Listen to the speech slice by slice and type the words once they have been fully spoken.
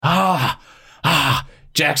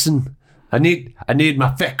Jackson, I need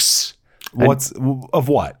my fix. Of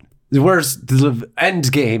what? Where's the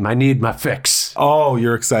end game? I need my fix. Oh,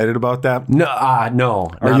 you're excited about that? No.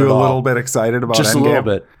 Are you a little bit excited about Just Endgame? a little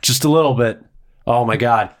bit. Just a little bit. Oh my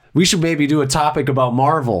God. We should maybe do a topic about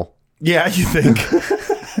Marvel. Yeah, you think?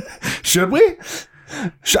 Should we?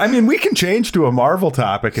 I mean, we can change to a Marvel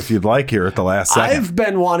topic if you'd like here at the last second. I've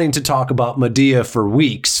been wanting to talk about Medea for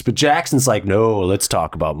weeks, but Jackson's like, no, let's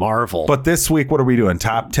talk about Marvel. But this week, what are we doing?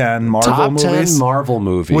 Top 10 Marvel Top movies? 10 Marvel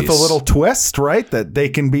movies. With a little twist, right? That they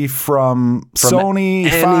can be from Sony,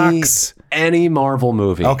 Fox. Any Marvel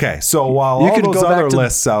movie. Okay, so while all those other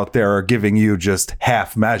lists out there are giving you just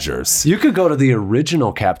half measures. You could go to the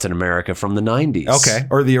original Captain America from the 90s. Okay,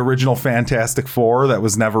 or the original Fantastic Four that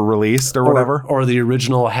was never released or whatever. Or the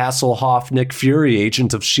original Hasselhoff Nick Fury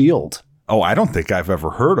Agent of S.H.I.E.L.D. Oh, I don't think I've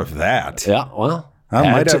ever heard of that. Yeah, well.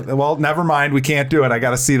 Well, never mind. We can't do it. I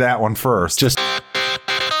got to see that one first. Just...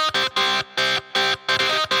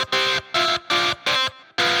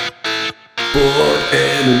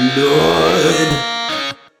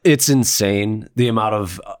 It's insane the amount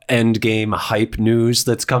of Endgame hype news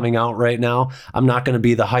that's coming out right now. I'm not going to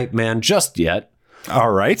be the hype man just yet.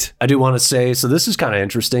 All right. I do want to say, so this is kind of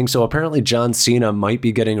interesting. So apparently John Cena might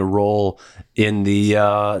be getting a role in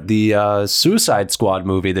the Suicide Squad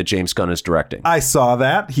movie that James Gunn is directing. I saw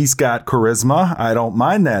that. He's got charisma. I don't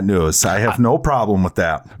mind that news. I have no problem with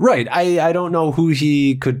that. Right. I don't know who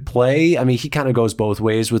he could play. I mean, he kind of goes both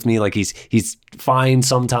ways with me. Like he's fine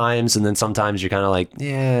sometimes, and then sometimes you're kind of like,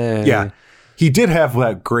 yeah. Yeah. He did have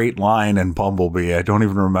that great line in Bumblebee. I don't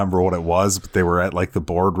even remember what it was, but they were at like the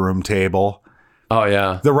boardroom table. Oh,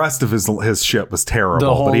 yeah. The rest of his shit was terrible.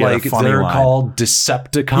 The whole, but he had like, a funny they're line. called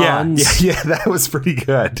Decepticons. Yeah, that was pretty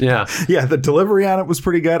good. Yeah. Yeah, the delivery on it was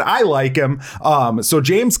pretty good. I like him. So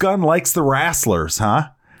James Gunn likes the Wrestlers, huh?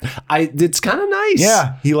 It's kind of nice.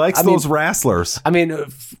 Yeah, he likes those Wrestlers. I mean,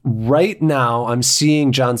 right now, I'm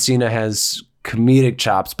seeing John Cena has comedic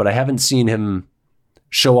chops, but I haven't seen him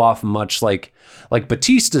show off much. Like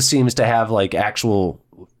Batista seems to have, like, actual,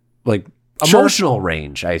 like... emotional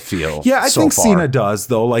range, I feel. Yeah, I think far. Cena does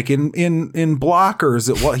though. Like in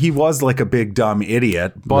Blockers, he was like a big dumb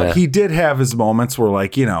idiot, but he did have his moments where,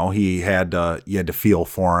 like, you know, you had to feel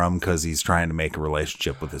for him because he's trying to make a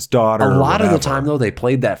relationship with his daughter. A lot of the time, though, they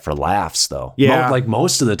played that for laughs, though. Yeah, like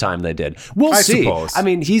most of the time they did. We'll see. Suppose. I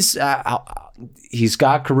mean, he's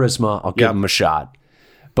got charisma. I'll give him a shot.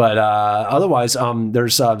 But otherwise,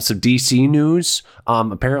 there's some DC news.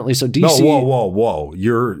 Apparently, so DC. No, whoa!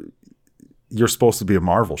 You're supposed to be a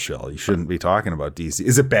Marvel show. You shouldn't be talking about DC.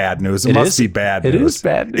 Is it bad news? It must be bad news. It is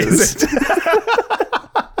bad news.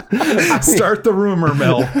 Start the rumor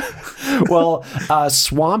mill. Well,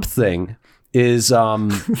 Swamp Thing is so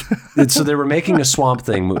they were making a Swamp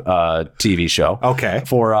Thing TV show. Okay.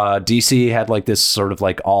 For DC had like this sort of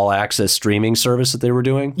like all access streaming service that they were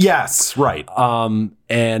doing. Yes, right.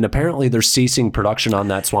 And apparently they're ceasing production on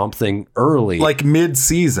that Swamp Thing early. Like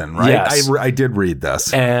mid-season, right? Yes. I did read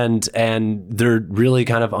this. And they're really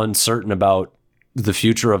kind of uncertain about the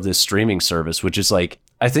future of this streaming service, which is like,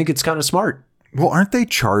 I think it's kind of smart. Well, aren't they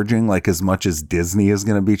charging like as much as Disney is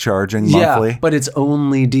going to be charging monthly? Yeah, but it's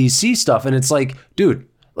only DC stuff. And it's like, dude,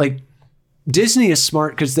 like Disney is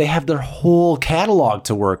smart because they have their whole catalog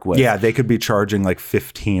to work with. Yeah, they could be charging like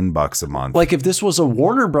 $15 a month. Like if this was a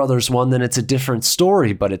Warner Brothers one, then it's a different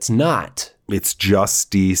story, but it's not. It's just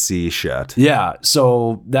DC shit. Yeah,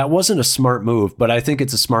 so that wasn't a smart move, but I think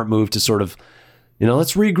it's a smart move to sort of, you know,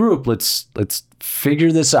 let's regroup. Let's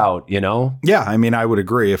figure this out, you know? Yeah, I mean, I would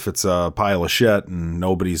agree. If it's a pile of shit and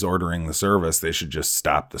nobody's ordering the service, they should just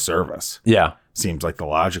stop the service. Yeah. Seems like the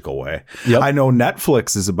logical way. Yep. I know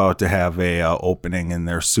Netflix is about to have a opening in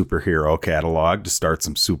their superhero catalog to start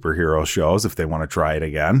some superhero shows if they want to try it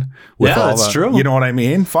again. That's true. You know what I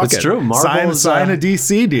mean? Fuck it. It's true. Sign a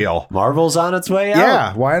DC deal. Marvel's on its way out.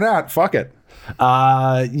 Yeah, why not? Fuck it.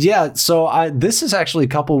 So this is actually a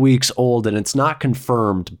couple weeks old and it's not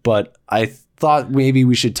confirmed, but I thought maybe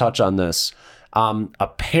we should touch on this.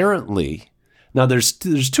 Apparently, now there's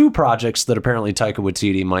two projects that apparently Taika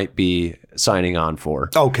Waititi might be signing on for.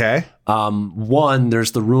 Okay. One,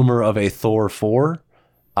 there's the rumor of a Thor 4,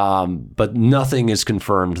 but nothing is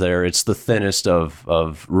confirmed there. It's the thinnest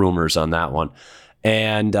of rumors on that one.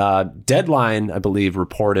 And Deadline, I believe,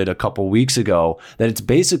 reported a couple weeks ago that it's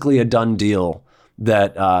basically a done deal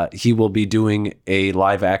that he will be doing a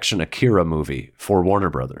live-action Akira movie for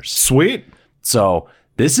Warner Brothers. Sweet. So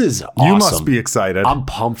this is awesome. You must be excited. I'm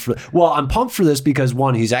pumped for this because,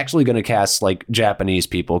 one, he's actually going to cast like Japanese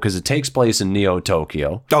people because it takes place in Neo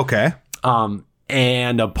Tokyo. Okay.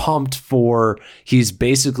 And I'm pumped for he's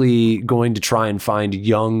basically going to try and find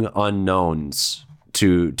young unknowns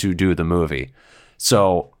to do the movie.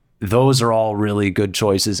 So those are all really good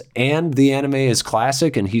choices. And the anime is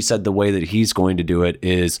classic. And he said the way that he's going to do it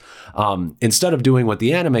is instead of doing what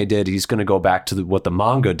the anime did, he's going to go back to what the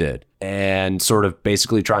manga did and sort of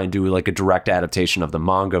basically try and do like a direct adaptation of the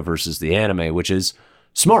manga versus the anime, which is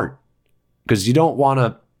smart because you don't want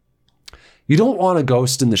a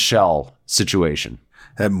Ghost in the Shell situation.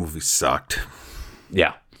 That movie sucked.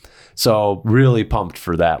 Yeah. So really pumped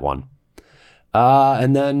for that one.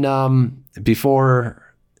 And then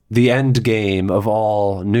before the end game of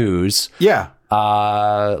all news. Yeah.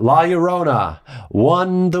 La Llorona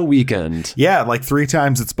won the weekend. Yeah, like 3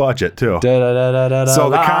 times its budget too. So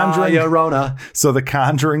the Conjuring, La Llorona. So the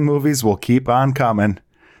Conjuring movies will keep on coming.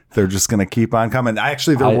 They're just going to keep on coming.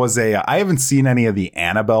 Actually, I haven't seen any of the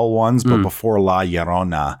Annabelle ones, but before La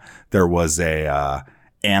Llorona, there was a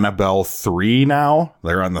Annabelle 3 now.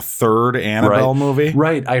 They're on the 3rd Annabelle movie.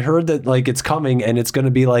 Right. I heard that like it's coming and it's going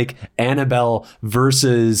to be like Annabelle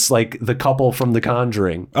versus like the couple from The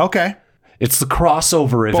Conjuring. Okay. It's the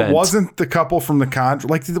crossover event. But wasn't the couple from The Conjuring...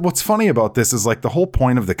 Like, what's funny about this is, like, the whole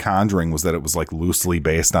point of The Conjuring was that it was, like, loosely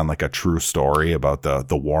based on, like, a true story about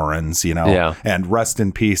the Warrens, you know? Yeah. And rest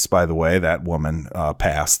in peace, by the way, that woman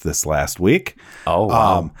passed this last week. Oh,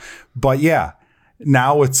 wow. But, yeah,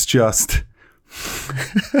 now it's just...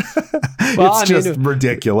 Well, it's just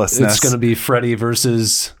ridiculousness. It's going to be Freddy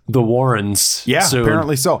versus the Warrens. Yeah, soon.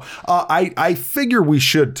 Apparently so. I figure we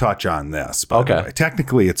should touch on this. By the way.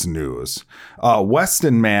 Technically, it's news.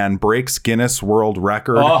 Weston man breaks Guinness World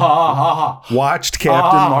Record. Watched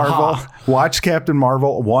Captain Marvel. Watched Captain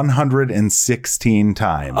Marvel 116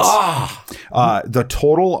 times. The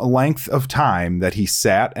total length of time that he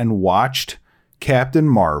sat and watched Captain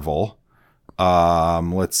Marvel.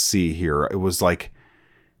 Let's see here. It was like,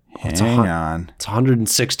 hang on. It's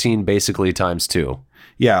 116 basically times 2.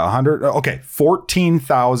 Yeah, 100. Okay,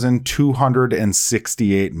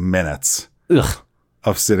 14,268 minutes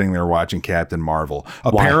of sitting there watching Captain Marvel.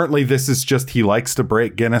 Apparently, this is just he likes to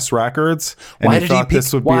break Guinness records, and he thought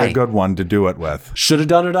this would be a good one to do it with. Should have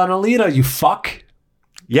done it on Alita, you fuck.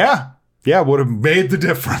 Yeah, would have made the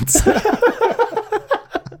difference.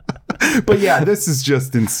 But yeah, this is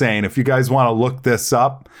just insane. If you guys want to look this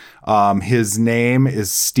up, his name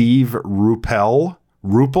is Steve Ruppel.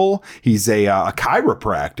 He's a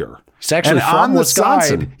chiropractor. He's actually from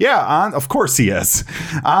Wisconsin. Of course he is.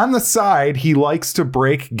 On the side, he likes to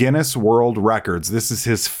break Guinness World Records. This is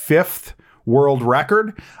his 5th world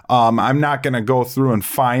record. I'm not going to go through and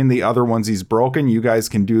find the other ones he's broken. You guys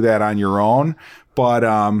can do that on your own. But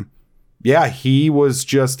yeah, he loves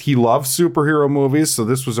superhero movies, so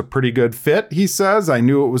this was a pretty good fit, he says. I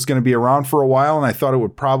knew it was going to be around for a while, and I thought it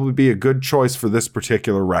would probably be a good choice for this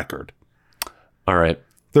particular record. All right.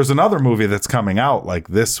 There's another movie that's coming out like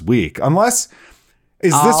this week. Is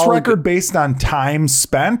this record based on time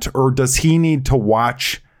spent, or does he need to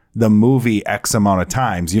watch the movie X amount of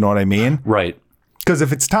times? You know what I mean? Right. Because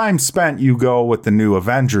if it's time spent, you go with the new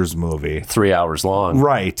Avengers movie. 3 hours long.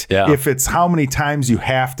 Right. Yeah. If it's how many times you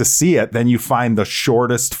have to see it, then you find the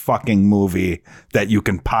shortest fucking movie that you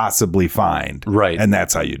can possibly find. Right. And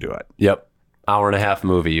that's how you do it. Yep. Hour-and-a-half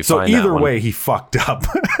movie. So either way, he fucked up.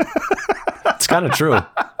 It's kind of true.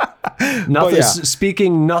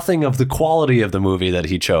 Speaking nothing of the quality of the movie that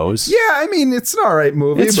he chose. Yeah, I mean, it's an all right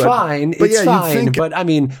movie. It's fine. It's fine. But I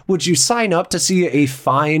mean, would you sign up to see a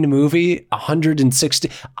fine movie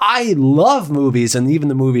 160? I love movies, and even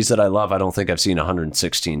the movies that I love, I don't think I've seen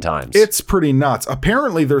 116 times. It's pretty nuts.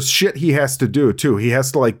 Apparently, there's shit he has to do, too. He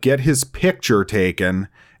has to, like, get his picture taken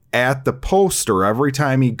at the poster every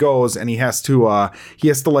time he goes, and he has to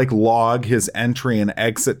like log his entry and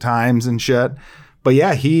exit times and shit. But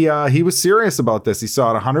yeah, he was serious about this. He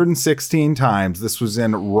saw it 116 times. This was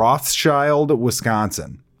in Rothschild,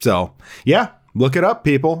 Wisconsin. So yeah, look it up,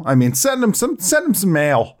 people. I mean, send him some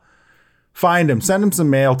mail. Find him, send him some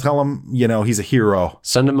mail. Tell him, he's a hero.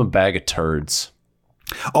 Send him a bag of turds.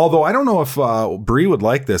 Although I don't know if Brie would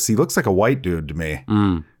like this. He looks like a white dude to me.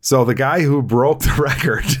 So the guy who broke the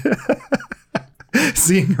record,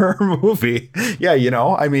 seeing her movie. Yeah,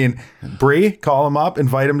 I mean, Brie, call him up,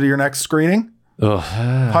 invite him to your next screening.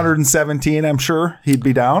 117, I'm sure he'd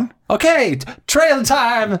be down. Okay, trailer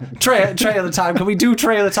time. Trailer time. Can we do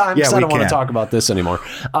trailer time? Yeah, I don't want to talk about this anymore.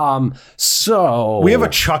 So we have a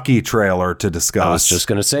Chucky trailer to discuss. I was just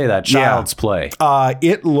going to say that. Child's Play.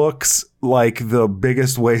 It looks like the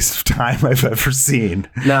biggest waste of time I've ever seen.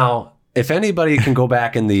 Now, if anybody can go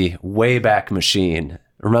back in the Wayback Machine,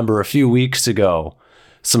 remember a few weeks ago,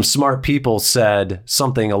 some smart people said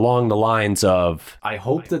something along the lines of, I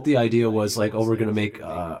hope that the idea was like, oh, we're going to make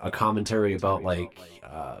a commentary about like,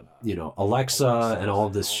 Alexa and all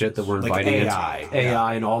of this shit that we're inviting like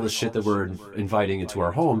AI and all the shit that we're inviting into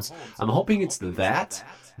our homes. I'm hoping it's that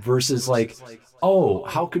versus like, oh,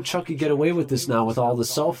 how could Chucky get away with this now with all the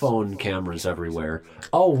cell phone cameras everywhere?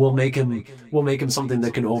 Oh, we'll make him something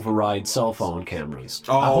that can override cell phone cameras.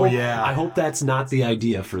 I hope that's not the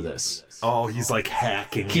idea for this. Oh, he's like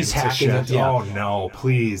hacking. He's hacking it. Yeah. Oh no,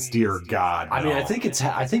 please, dear God. No. I mean, I think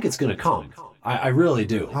it's gonna come. I really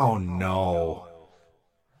do. Oh no.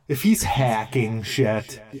 If he's hacking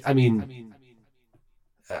shit, I mean,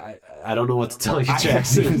 I don't know what to tell you, Jackson. I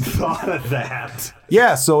haven't even thought of that.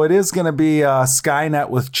 Yeah, so it is going to be Skynet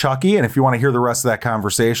with Chucky. And if you want to hear the rest of that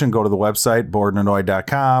conversation, go to the website,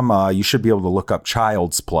 boredandanoid.com. You should be able to look up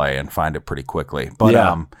Child's Play and find it pretty quickly.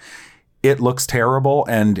 But it looks terrible.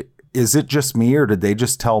 And is it just me, or did they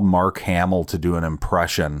just tell Mark Hamill to do an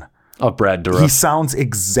impression? Oh, Brad Dourif. He sounds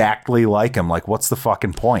exactly like him. Like, what's the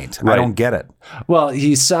fucking point? Right. I don't get it. Well,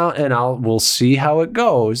 we'll see how it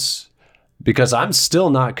goes, because I'm still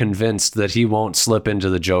not convinced that he won't slip into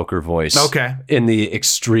the Joker voice. Okay. In the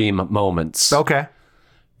extreme moments. Okay.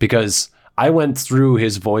 Because I went through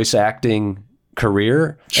his voice acting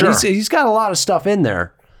career. Sure. He's got a lot of stuff in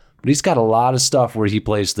there, but he's got a lot of stuff where he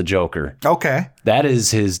plays the Joker. Okay. That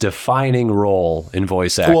is his defining role in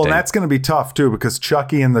voice acting. Well, that's going to be tough, too, because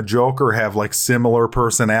Chucky and the Joker have, like, similar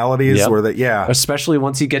personalities. Yep. Especially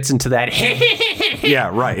once he gets into that... Yeah,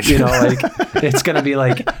 right. Like, it's going to be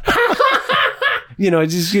like...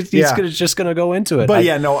 he's just going to go into it. But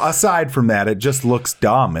aside from that, it just looks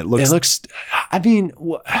dumb. It looks... I mean...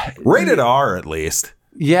 Rated R, at least.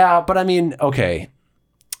 Yeah, but I mean, okay...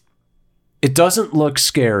 It doesn't look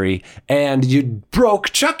scary, and you broke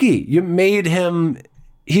Chucky. You made him...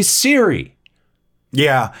 He's Siri.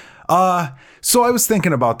 Yeah. So I was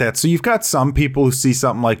thinking about that. So you've got some people who see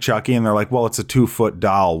something like Chucky, and they're like, well, it's a 2-foot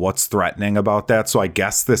doll. What's threatening about that? So I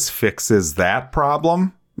guess this fixes that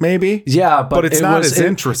problem, maybe? Yeah, but it's not as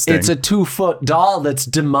interesting. It's a 2-foot doll that's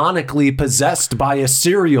demonically possessed by a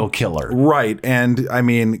serial killer. Right. And I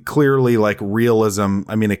mean, clearly, like, realism,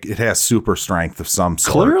 I mean, it has super strength of some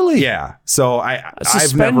sort. Clearly. Yeah. So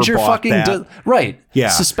I've never bought that. Right. Yeah.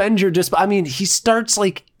 Suspend your I mean, he starts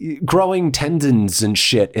like growing tendons and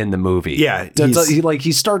shit in the movie. Yeah.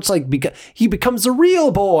 He starts like he becomes a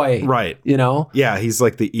real boy. Right. Yeah. He's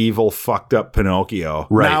like the evil, fucked up Pinocchio.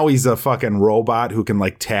 Right. Now he's a fucking robot who can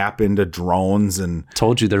like tap into drones and.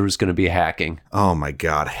 Told you there was going to be hacking. Oh my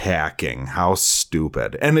God. Hacking. How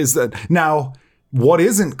stupid. And now what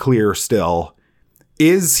isn't clear still,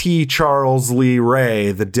 is he Charles Lee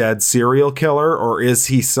Ray, the dead serial killer, or is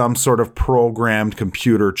he some sort of programmed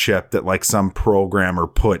computer chip that like some programmer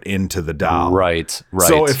put into the doll? Right.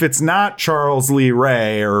 So if it's not Charles Lee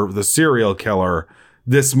Ray or the serial killer,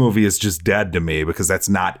 this movie is just dead to me because that's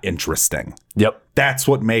not interesting. Yep. That's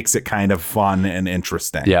what makes it kind of fun and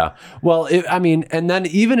interesting. Yeah. Well, and then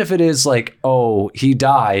even if it is like, oh, he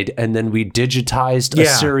died and then we digitized a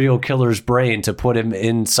serial killer's brain to put him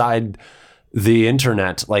inside the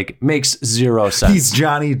internet, like, makes zero sense. He's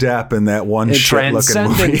Johnny Depp in that one shit-looking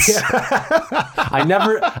movie. I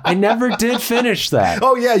never did finish that.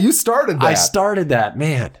 Oh yeah, you started that. I started that,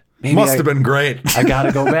 man. Must have been great. I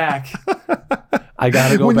gotta go back.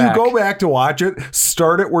 When you go back to watch it,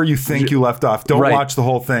 start it where you think you left off. Don't watch the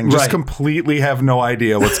whole thing. Just completely have no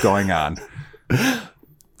idea what's going on.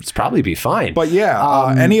 It's probably be fine. But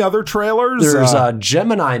yeah, any other trailers? There's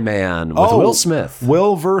Gemini Man with Will Smith.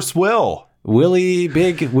 Will versus Will. Willie,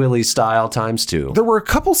 big Willie style ×2. There were a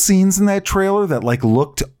couple scenes in that trailer that like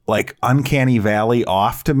looked like Uncanny Valley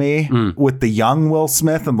off to me with the young Will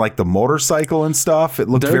Smith and like the motorcycle and stuff. It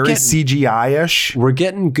looked very CGI-ish. We're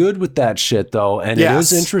getting good with that shit though. And it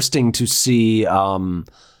is interesting to see,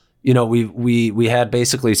 we had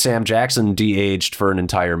basically Sam Jackson de-aged for an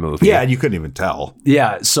entire movie. Yeah, you couldn't even tell.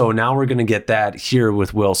 Yeah, so now we're going to get that here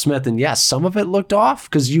with Will Smith. And yes, some of it looked off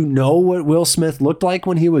because you know what Will Smith looked like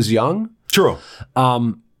when he was young. True.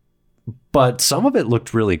 But some of it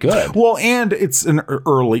looked really good. Well, and it's an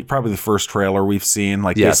early, probably the first trailer we've seen.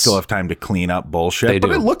 Like, they still have time to clean up bullshit.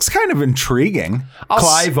 But it looks kind of intriguing.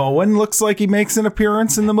 Clive Owen looks like he makes an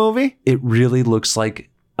appearance in the movie. It really looks like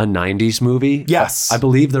a 90s movie. Yes. I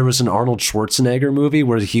believe there was an Arnold Schwarzenegger movie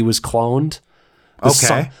where he was cloned.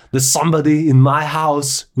 There's somebody in my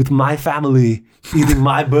house with my family eating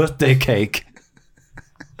my birthday cake.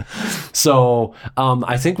 So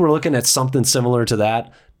I think we're looking at something similar to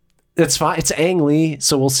that. It's fine. It's Ang Lee,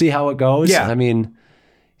 so we'll see how it goes. Yeah. I mean,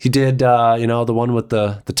 he did, the one with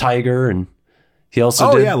the tiger, and He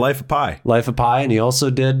also did Life of Pi. Life of Pi, and he also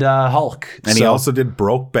did Hulk. And he also did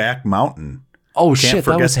Brokeback Mountain. Oh, shit,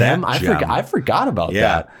 that was him? I forgot about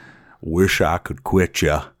that. Wish I could quit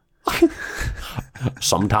ya.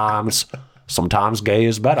 Sometimes gay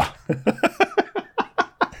is better.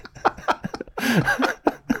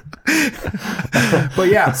 But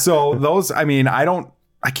yeah, so those, I mean, I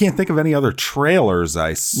can't think of any other trailers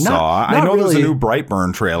I saw. I know there's a new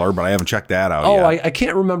Brightburn trailer, but I haven't checked that out yet. I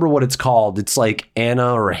can't remember what it's called. It's like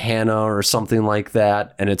Anna or Hannah or something like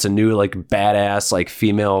that. And it's a new like badass like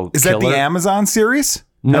female Is killer. that the Amazon series?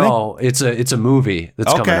 No, it's a movie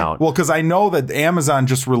that's coming out. Well, because I know that Amazon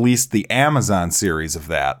just released the Amazon series of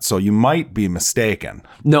that, so you might be mistaken.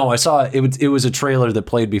 No, I saw it. It was a trailer that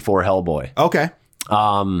played before Hellboy. Okay.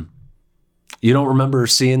 You don't remember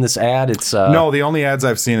seeing this ad? It's no, the only ads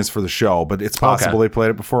I've seen is for the show, but it's possible they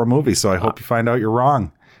played it before a movie. So I hope you find out you're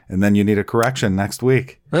wrong, and then you need a correction next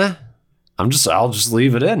week. I'll just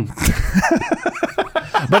leave it in.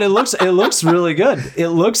 But it looks really good. It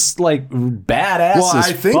looks like badass. Well,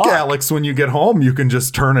 I think Alex, when you get home, you can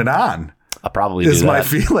just turn it on. I'll probably do that. Is my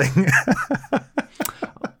feeling.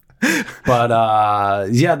 But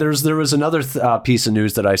there was another piece of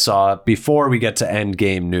news that I saw before we get to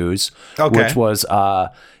Endgame news, which was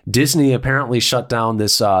Disney apparently shut down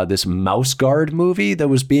this Mouse Guard movie that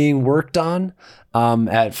was being worked on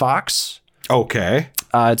at Fox. Okay.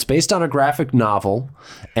 It's based on a graphic novel,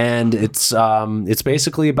 and it's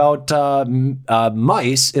basically about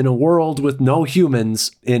mice in a world with no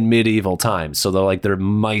humans in medieval times. So they're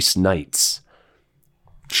mice knights.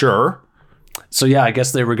 Sure. So yeah, I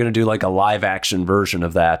guess they were going to do like a live action version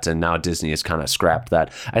of that, and now Disney has kind of scrapped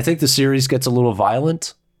that. I think the series gets a little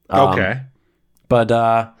violent. Okay. But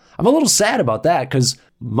I'm a little sad about that because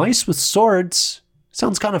mice with swords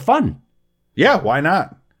sounds kind of fun. Yeah, why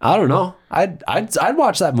not? I don't know. I'd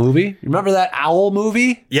watch that movie. Remember that owl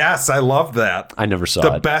movie? Yes, I loved that. I never saw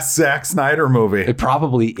it. The best Zack Snyder movie. It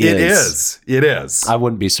probably is. It is. I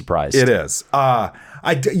wouldn't be surprised. It is. I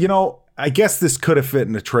guess this could have fit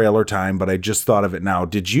in a trailer time, but I just thought of it now.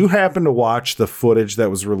 Did you happen to watch the footage that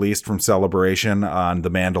was released from Celebration on The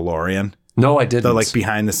Mandalorian? No, I didn't. The like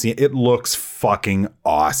behind the scene. It looks fucking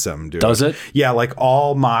awesome, dude. Does it? Yeah, like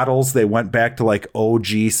all models, they went back to like OG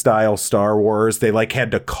style Star Wars. They like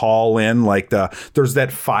had to call in like there's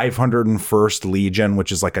that 501st Legion,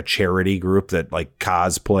 which is like a charity group that like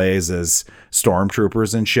cosplays as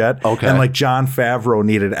stormtroopers and shit. Okay. And like Jon Favreau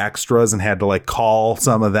needed extras and had to like call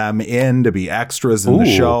some of them in to be extras in the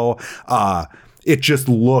show. It just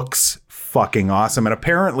looks fucking awesome. And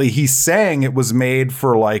apparently he's saying it was made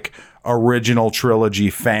for like original trilogy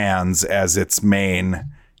fans as its main,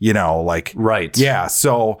 right. Yeah.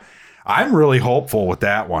 So I'm really hopeful with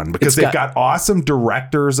that one because they've got awesome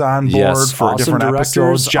directors on board for different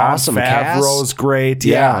episodes. Jon Favreau's great.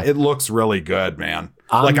 Yeah. It looks really good, man.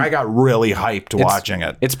 I got really hyped watching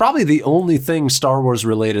it. It's probably the only thing Star Wars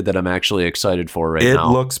related that I'm actually excited for now. It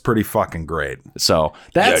looks pretty fucking great. So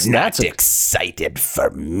You're not excited for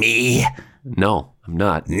me? No, I'm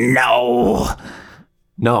not. No.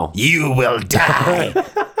 You will die.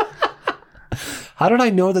 How did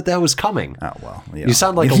I know that was coming? Oh, well. You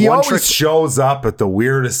sound like he always shows up at the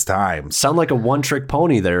weirdest times. Sound like a one-trick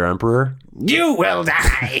pony there, Emperor. You will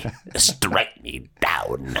die. Strike me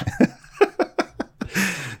down.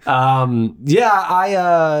 There's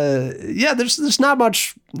not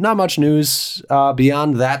much news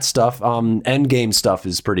beyond that stuff. Endgame stuff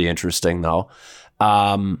is pretty interesting though.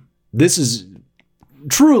 This is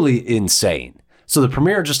truly insane. So the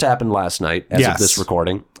premiere just happened last night as of this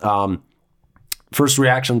recording. First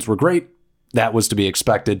reactions were great. That was to be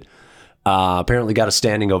expected. Apparently got a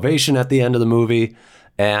standing ovation at the end of the movie.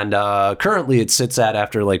 And currently it sits at,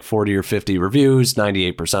 after like 40 or 50 reviews,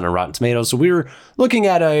 98% on Rotten Tomatoes. So we were looking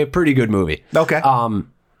at a pretty good movie. Okay.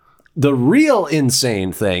 The real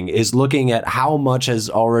insane thing is looking at how much has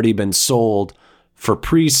already been sold for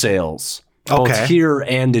pre-sales, both here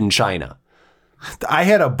and in China. I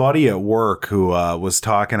had a buddy at work who was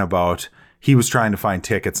talking about, he was trying to find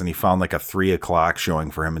tickets and he found like a 3:00 showing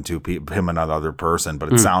for him and him and another person,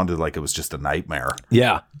 but it sounded like it was just a nightmare.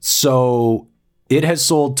 Yeah. So it has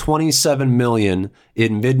sold 27 million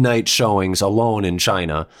in midnight showings alone in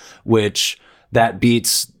China, which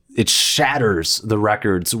it shatters the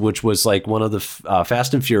records, which was like one of the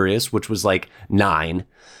Fast and Furious, which was like 9,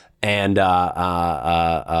 and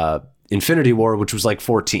Infinity War, which was like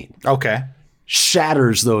 14. Okay.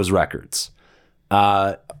 Shatters those records.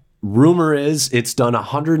 Rumor is it's done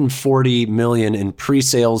 140 million in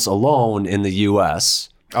pre-sales alone in the US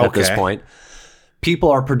at this point. People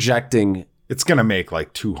are projecting it's going to make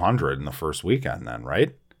like 200 in the first weekend then,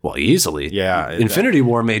 right? Well, easily. Yeah, Infinity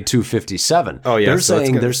War made 257. Oh, yeah, They're so it's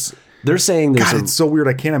saying gonna- they're saying there's God, it's so weird.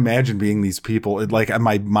 I can't imagine being these people. Like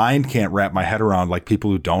my mind can't wrap my head around like people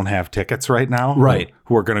who don't have tickets right now, Right.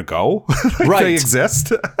 Who are gonna go, Like, Right. They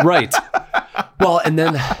exist. right. Well, and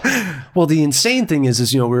then, the insane thing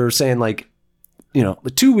is, we were saying like,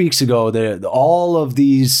 2 weeks ago, all of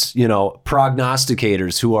these,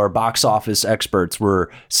 prognosticators who are box office experts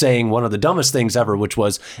were saying one of the dumbest things ever, which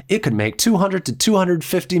was it could make 200 to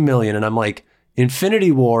 250 million. And I'm like,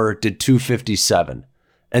 Infinity War did 257.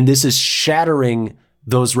 And this is shattering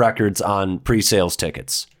those records on pre-sales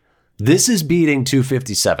tickets. This is beating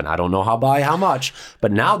 257. I don't know how much,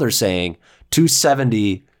 but now they're saying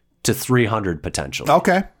 270 to 300 potential.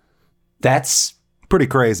 Okay, That's pretty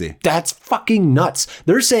crazy. fucking nuts.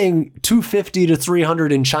 They're saying 250 to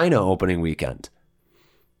 300 in China opening weekend.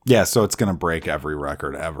 Yeah, so it's gonna break every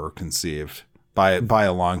record ever conceived by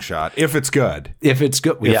a long shot if it's good. If it's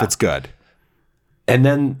good, If it's good. And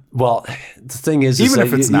then, the thing is, Even that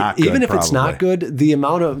if it's not good, even if it's not probably. good, the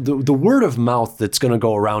amount of the word of mouth that's going to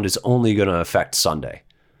go around is only going to affect Sunday.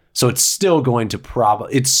 So it's still going to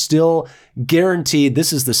it's still guaranteed.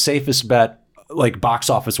 This is the safest bet, like box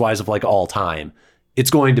office wise, of like all time.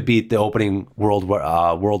 It's going to beat the opening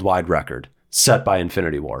worldwide record set by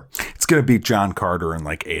Infinity War. It's gonna beat John Carter in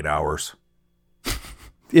like 8 hours.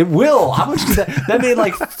 It will. How much did that made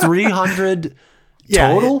like 300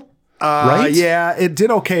 total? Right? Yeah, it did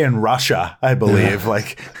okay in Russia, I believe.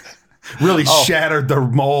 Like, really shattered the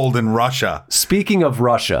mold in Russia. Speaking of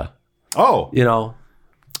Russia, Oh,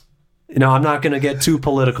 I'm not going to get too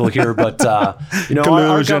political here, but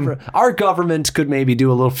Collusion. our government could maybe do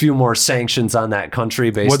a little few more sanctions on that country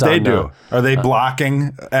based what'd on they do? Are they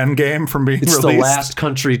blocking Endgame from being it's released? the last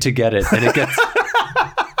country to get it, and it gets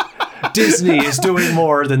Disney is doing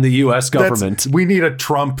more than the U.S. government. We need a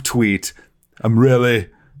Trump tweet. I'm really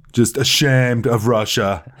just ashamed of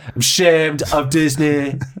Russia. I'm ashamed of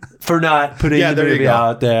Disney for not putting the there you movie go.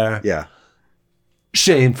 out there. Yeah.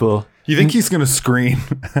 Shameful. You think he's going to screen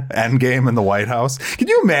Endgame in the White House? Can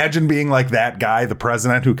you imagine being like that guy, the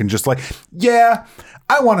president, who can just like, yeah,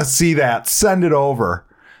 I want to see that. Send it over.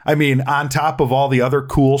 I mean, on top of all the other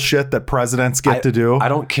cool shit that presidents get to do. I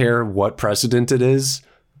don't care what precedent it is.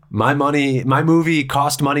 My movie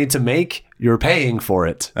cost money to make. You're paying for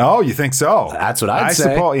it. Oh, you think so? That's what I'd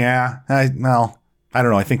say. suppose, yeah. I don't know.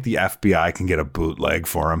 I think the FBI can get a bootleg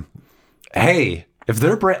for him. Hey, if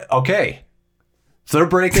they're if they're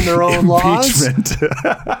breaking their own laws, Impeachment.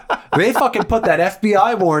 they fucking put that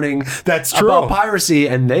FBI warning That's true. about piracy,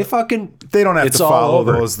 and they They don't have it's to all follow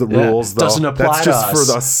over. the Yeah. rules, though. Doesn't apply That's to just us.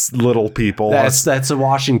 for us little people. That's a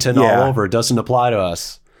Washington Yeah. all over. It doesn't apply to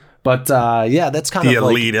us. But that's kind the of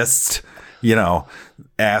like elitist,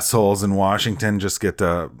 assholes in Washington just get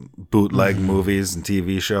to bootleg movies and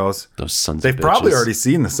TV shows. those sons They've of probably bitches. already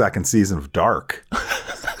seen the second season of Dark.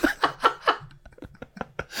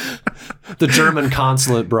 The German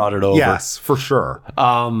consulate brought it over. Yes, for sure.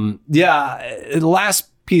 The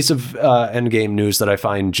last piece of Endgame news that I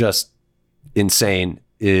find just insane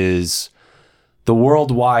is the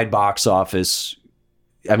worldwide box office.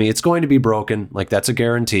 I mean, it's going to be broken. Like, that's a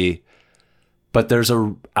guarantee. But there's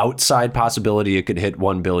a outside possibility it could hit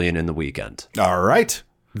 1 billion in the weekend. All right.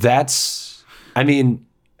 That's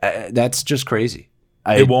just crazy.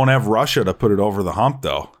 It won't have Russia to put it over the hump,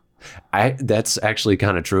 though. That's actually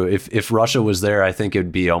kind of true. If Russia was there, I think it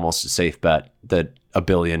would be almost a safe bet that 1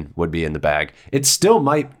 billion would be in the bag. It still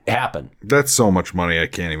might happen. That's so much money, I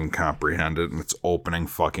can't even comprehend it. And it's opening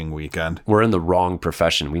fucking weekend. We're in the wrong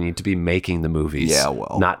profession. We need to be making the movies. Yeah,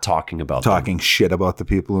 well, not talking about them. Talking shit about the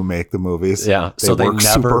people who make the movies. Yeah, They so they work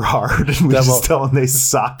never- super hard, and we They just will- tell them they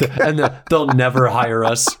suck. And they'll never hire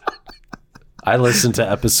us. I listened to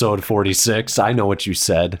episode 46. I know what you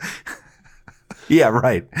said. Yeah,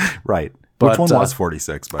 right. But, Which one was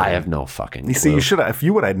 46? By the I way? have no fucking clue. You see, you should have. If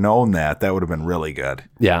you would have known that, that would have been really good.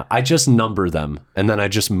 Yeah, I just number them and then I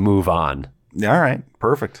just move on. All right,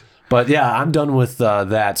 perfect. But yeah, I'm done with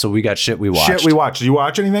that. So we got shit we watched. Shit, we watched. Did you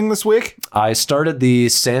watch anything this week? I started the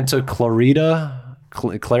Santa Clarita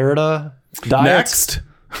diet. Next.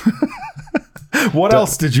 What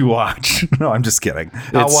else did you watch? No, I'm just kidding.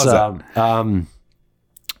 How was it?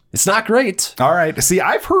 It's not great. All right. See,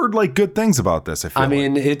 I've heard like good things about this. I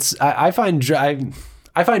mean, I find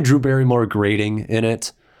Drew Barrymore grating in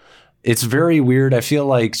it. It's very weird. I feel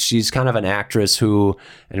like she's kind of an actress who,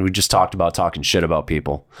 and we just talked about talking shit about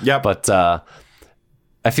people. Yeah. But I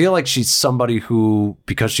feel like she's somebody who,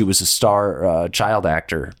 because she was a star child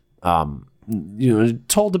actor,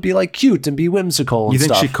 told to be like cute and be whimsical and You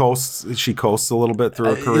think stuff. she coasts a little bit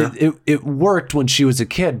through her career? It worked when she was a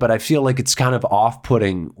kid, but I feel like it's kind of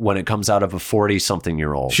off-putting when it comes out of a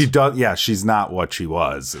 40-something-year-old. She does, yeah. She's not what she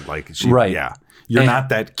was. Like, Right. Yeah, you're not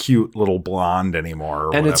that cute little blonde anymore.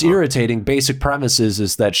 Or and it's whatever. irritating. Basic premise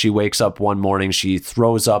is that she wakes up one morning, she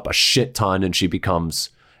throws up a shit ton, and she becomes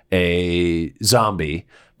a zombie,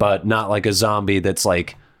 but not like a zombie that's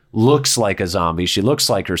like looks like a zombie. She looks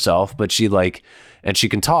like herself, but and she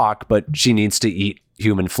can talk, but she needs to eat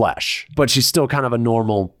human flesh. But she's still kind of a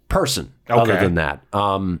normal person. Other than that,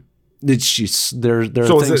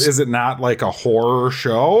 is it not like a horror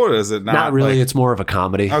show? Or is it not really? It's more of a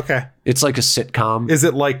comedy. Okay, it's like a sitcom. Is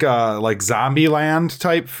it like Zombieland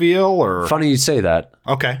type feel? Or funny you say that.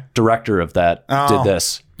 Okay, director of that did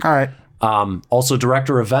this. All right. Also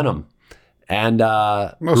director of Venom. And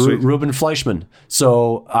Ruben Fleischman.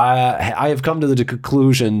 So I have come to the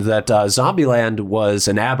conclusion that Zombieland was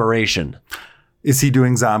an aberration. Is he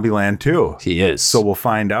doing Zombieland 2? He is. So we'll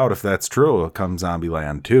find out if that's true. Come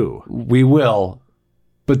Zombieland 2. We will.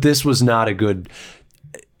 But this was not a good...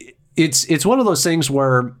 It's one of those things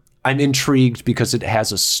where I'm intrigued because it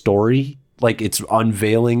has a story. Like, it's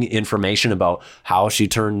unveiling information about how she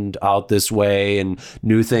turned out this way and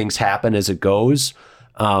new things happen as it goes.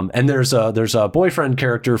 And there's a boyfriend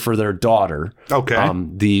character for their daughter. Okay.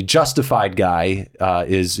 The Justified guy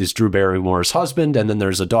is Drew Barrymore's husband, and then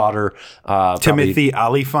there's a daughter. Timothy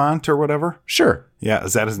Olyphant or whatever? Sure. Yeah,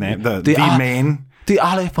 is that his name? The main... The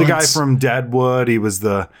Oliphants. The guy from Deadwood. He was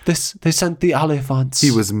the... They sent the Oliphants.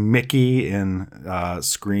 He was Mickey in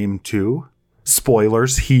Scream 2.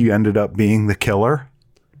 Spoilers, he ended up being the killer.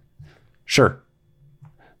 Sure.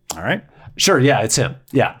 All right. Sure, yeah, it's him.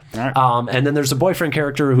 Yeah. All right. And then there's a boyfriend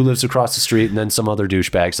character who lives across the street, and then some other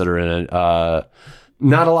douchebags that are in it.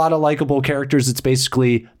 Not a lot of likable characters. It's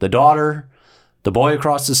basically the daughter, the boy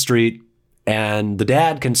across the street, and the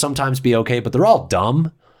dad can sometimes be okay, but they're all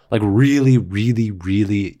dumb. Like really, really,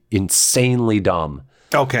 really insanely dumb.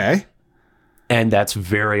 Okay. And that's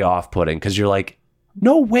very off-putting because you're like,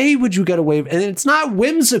 no way would you get away. And it's not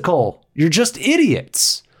whimsical. You're just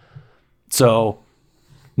idiots. So...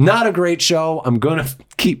 not a great show. I'm going to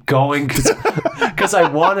keep going because I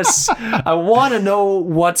want to know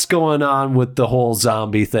what's going on with the whole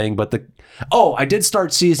zombie thing. But I did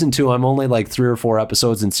start season 2. I'm only like 3 or 4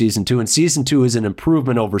 episodes in season 2, and season 2 is an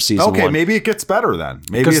improvement over season 1. Okay, maybe it gets better then.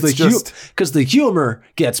 Maybe it's just because the humor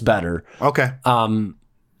gets better. Okay. And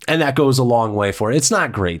that goes a long way for it. It's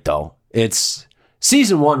not great though. It's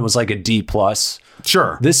season 1 was like a D+.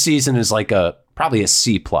 Sure. This season is like probably a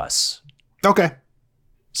C+. Okay.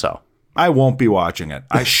 So I won't be watching it.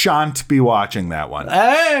 I shan't be watching that one.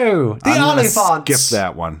 Oh, the Oliphants. Skip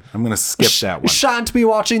that one. I'm gonna skip that one. Shan't be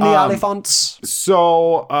watching the Oliphants.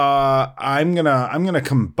 So I'm gonna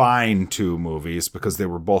combine 2 movies because they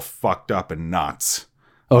were both fucked up and nuts.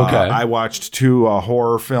 Okay. I watched 2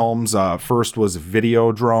 horror films. First was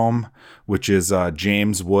Videodrome, which is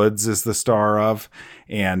James Woods is the star of.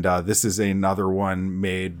 And this is another one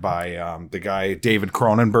made by the guy David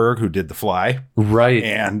Cronenberg, who did The Fly. Right.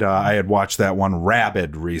 And I had watched that one,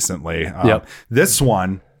 Rabid, recently. Yep. This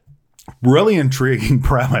one, really intriguing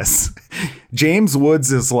premise. James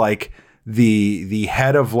Woods is like the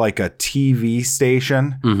head of like a TV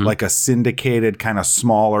station, like a syndicated kind of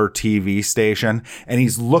smaller TV station, and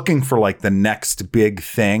he's looking for like the next big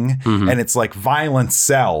thing, and it's like violence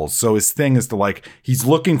sells. So his thing is to like he's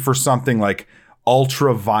looking for something like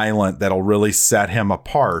ultra violent that'll really set him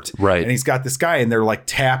apart. Right. And he's got this guy, and they're like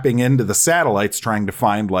tapping into the satellites trying to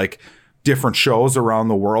find like different shows around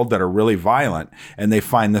the world that are really violent, and they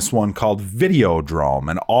find this one called Videodrome,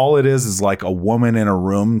 and all it is like a woman in a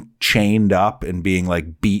room chained up and being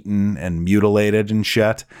like beaten and mutilated and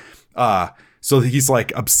shit. So he's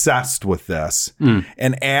like obsessed with this,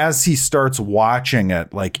 and as he starts watching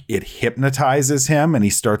it, like it hypnotizes him, and he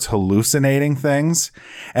starts hallucinating things,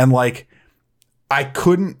 and like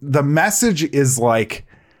the message is like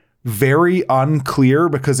very unclear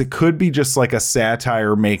because it could be just like a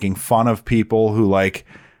satire making fun of people who like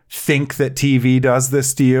think that TV does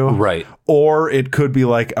this to you. Right. Or it could be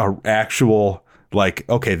like a actual like,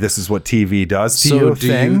 okay, this is what TV does to you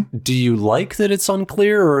thing. Do you like that it's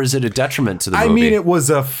unclear, or is it a detriment to the movie? I mean, it was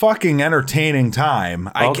a fucking entertaining time.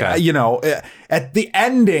 Okay. at the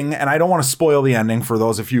ending, and I don't want to spoil the ending for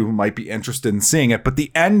those of you who might be interested in seeing it, but the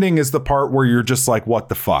ending is the part where you're just like, what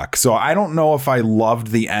the fuck? So I don't know if I loved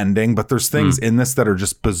the ending, but there's things in this that are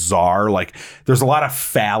just bizarre. Like there's a lot of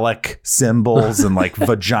phallic symbols and like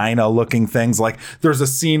vagina looking things. Like there's a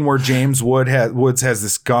scene where James Woods has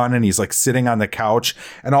this gun and he's like sitting on the couch,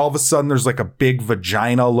 and all of a sudden there's like a big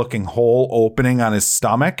vagina looking hole opening on his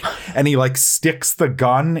stomach, and he like sticks the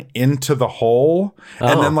gun into the hole,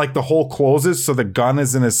 and then like the hole closes so the gun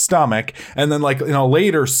is in his stomach, and then like in a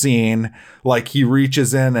later scene like he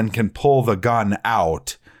reaches in and can pull the gun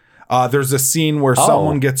out. There's a scene where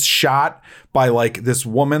someone gets shot by like this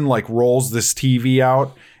woman like rolls this TV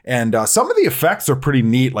out, and some of the effects are pretty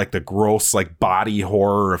neat, like the gross like body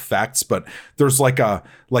horror effects, but there's like a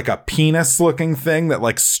penis looking thing that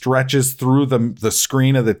like stretches through the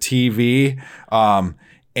screen of the TV,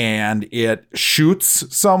 and it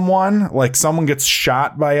shoots someone. Like someone gets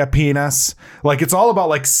shot by a penis. Like it's all about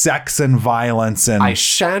like sex and violence, and I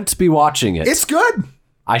shan't be watching it. it's good.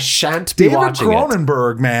 I shan't be David watching it.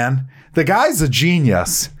 Cronenberg, man, the guy's a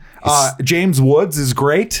genius. James Woods is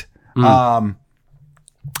great.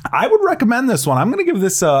 I would recommend this one. I'm going to give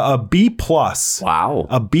this a B+. Wow.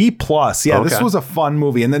 A B+. Yeah, Okay. This was a fun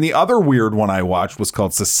movie. And then the other weird one I watched was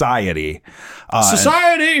called Society.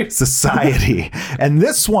 Society. And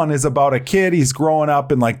this one is about a kid. He's growing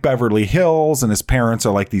up in like Beverly Hills, and his parents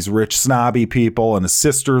are like these rich snobby people, and his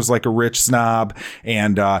sister's like a rich snob.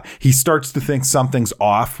 And he starts to think something's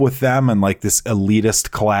off with them and like this elitist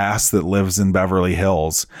class that lives in Beverly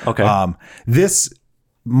Hills. Okay.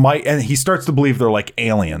 And he starts to believe they're like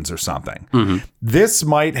aliens or something. This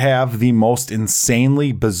might have the most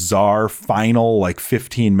insanely bizarre final like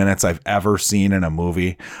 15 minutes I've ever seen in a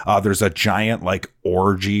movie. There's a giant like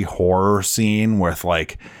orgy horror scene with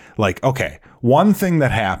like, okay, one thing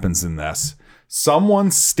that happens in this,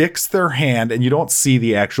 someone sticks their hand, and you don't see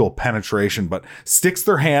the actual penetration, but sticks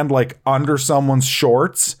their hand like under someone's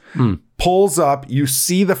shorts, pulls up, you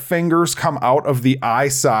see the fingers come out of the eye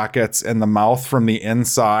sockets and the mouth from the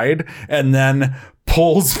inside, and then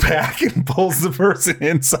pulls back and pulls the person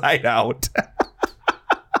inside out.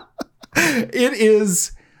 It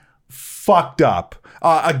is fucked up.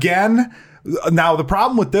 Again, now the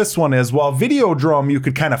problem with this one is, while Videodrome, you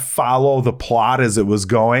could kind of follow the plot as it was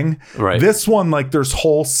going. Right. This one, like there's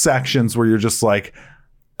whole sections where you're just like,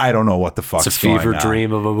 I don't know what the fuck's It's a fever going on.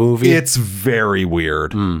 dream of a movie. It's very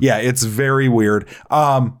weird. Yeah, it's very weird.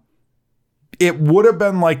 It would have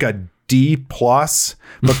been like a D+,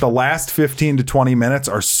 but the last 15 to 20 minutes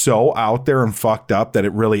are so out there and fucked up that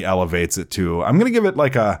it really elevates it to, I'm going to give it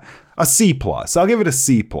like a C+. I'll give it a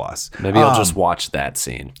C+. Maybe I'll just watch that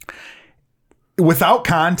scene. Without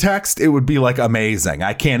context, it would be like amazing.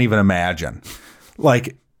 I can't even imagine.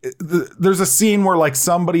 Like, there's a scene where like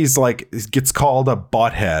somebody's like gets called a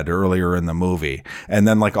butthead earlier in the movie, and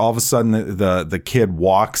then like all of a sudden the kid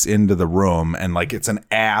walks into the room, and like it's an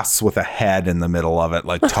ass with a head in the middle of it,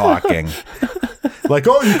 like talking. Like,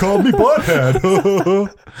 oh, you called me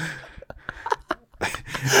butthead.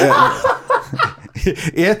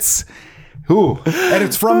 It's and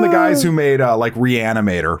it's from the guys who made like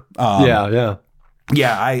Reanimator.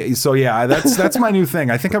 Yeah, that's my new thing.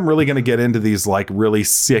 I think I'm really going to get into these like really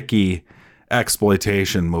sicky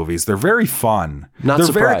exploitation movies. They're very fun. Not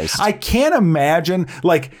surprised. I can't imagine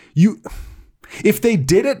like if they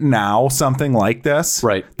did it now, something like this,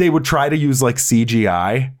 right? They would try to use like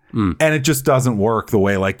CGI. And it just doesn't work the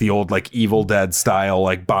way like the old like Evil Dead style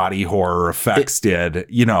like body horror effects did,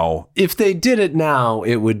 you know. If they did it now,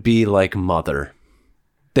 it would be like Mother.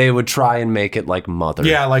 They would try and make it like Mother.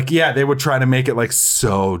 Yeah, they would try to make it like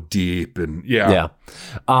so deep and yeah.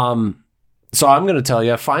 So I'm going to tell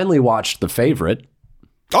you, I finally watched The Favorite.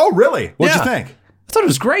 Oh, really? What'd you think? I thought it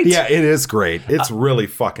was great. Yeah, it is great. It's really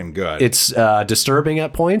fucking good. It's disturbing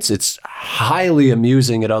at points. It's highly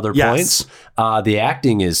amusing at other points. The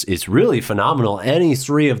acting is really phenomenal. Any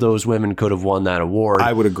three of those women could have won that award.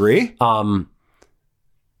 I would agree. The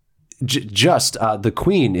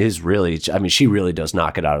Queen is really, I mean, she really does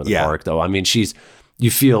knock it out of the park, though. I mean, you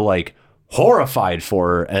feel like horrified for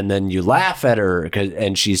her, and then you laugh at her,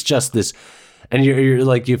 and she's just this. And you're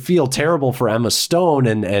like, you feel terrible for Emma Stone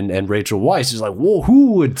and Rachel Weisz. It's like, whoa,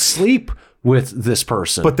 who would sleep with this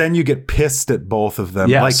person? But then you get pissed at both of them.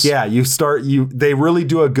 Yes. Like, yeah, they really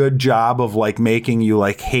do a good job of like making you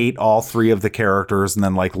like hate all three of the characters, and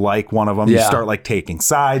then like one of them. Yeah. You start like taking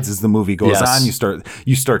sides as the movie goes on.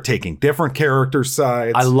 You start taking different character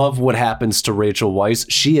sides. I love what happens to Rachel Weisz.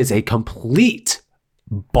 She is a complete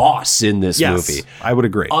boss in this movie. I would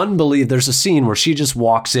agree. Unbelievable. There's a scene where she just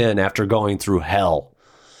walks in after going through hell,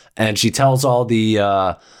 and she tells all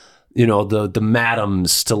the you know, the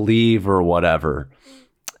madams to leave or whatever.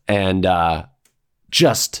 And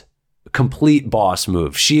just complete boss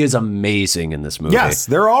move. She is amazing in this movie. Yes,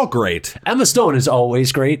 they're all great. Emma Stone is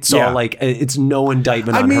always great. So like, it's no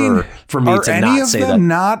indictment on her for me to not say that.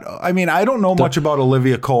 Not, I mean, I don't know much about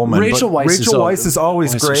Olivia Colman. Rachel Weisz is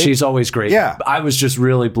always great. She's always great. Yeah. I was just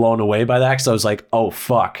really blown away by that because I was like, oh,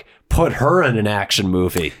 fuck. Put her in an action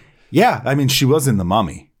movie. Yeah. I mean, she was in The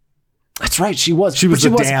Mummy. That's right. She was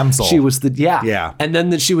the damsel. She was the, Yeah. And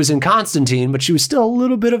then she was in Constantine, but she was still a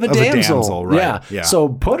little bit of a damsel. Right. Yeah. So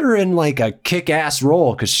put her in like a kick-ass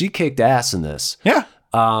role because she kicked ass in this. Yeah.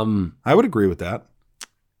 I would agree with that.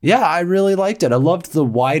 Yeah, I really liked it. I loved the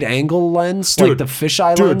wide angle lens, like the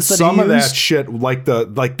fisheye lens that some he of used. that shit, like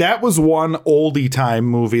that was one oldie time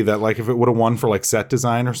movie that like if it would have won for like set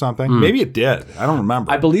design or something, maybe it did. I don't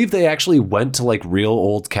remember. I believe they actually went to like real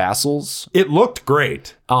old castles. It looked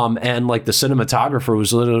great. And like the cinematographer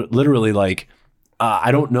was literally like,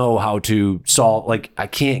 I don't know how to solve, like, I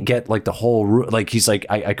can't get like the whole, like, he's like,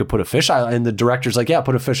 I could put a fisheye, and the director's like, yeah,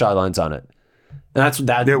 put a fisheye lens on it.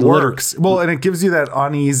 And it works. Well, and it gives you that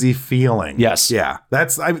uneasy feeling. Yes. Yeah.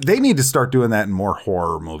 They need to start doing that in more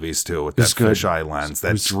horror movies too, with that fisheye lens,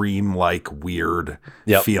 that dream-like weird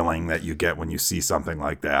feeling that you get when you see something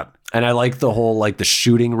like that. And I like the whole, like, the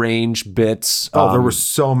shooting range bits. Oh, there were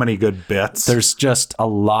so many good bits. There's just a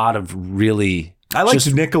lot of really... I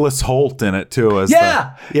liked Nicholas Hoult in it too. He's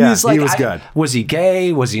like, he was good. Was he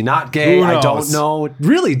gay? Was he not gay? I don't know. It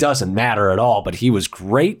really doesn't matter at all, but he was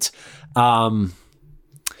great.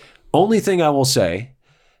 Only thing I will say,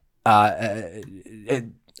 I'll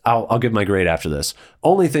give my grade after this.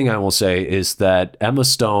 Only thing I will say is that Emma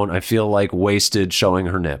Stone, I feel like, wasted showing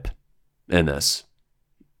her nip in this.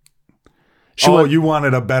 You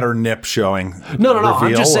wanted a better nip showing? No.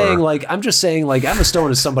 I'm just saying, like Emma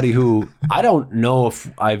Stone is somebody who I don't know if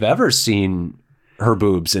I've ever seen her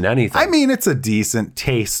boobs in anything. I mean, it's a decent,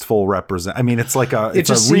 tasteful represent. I mean, it's like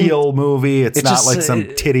it's a real movie. It's not like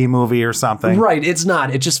some titty movie or something. Right. It's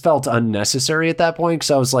not. It just felt unnecessary at that point.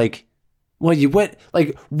 Because I was like, well,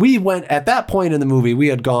 we went at that point in the movie, we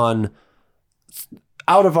had gone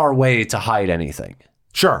out of our way to hide anything.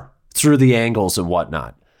 Sure. Through the angles and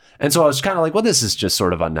whatnot. And so I was kind of like, well, this is just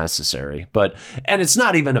sort of unnecessary. And it's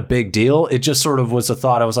not even a big deal. It just sort of was a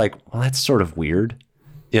thought. I was like, well, that's sort of weird.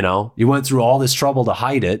 You know, you went through all this trouble to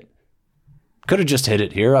hide it. Could have just hid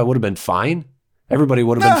it here. I would have been fine. Everybody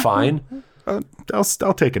would have been fine.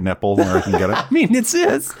 I'll take a nipple where I can get it. I mean, it's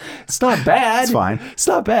not bad. It's fine. It's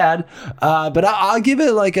not bad. But I'll give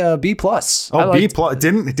it like a B+. Oh, B+.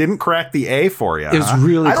 Didn't crack the A for you. It was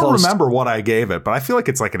really close. I don't remember what I gave it, but I feel like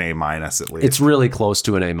it's like an A- at least. It's really close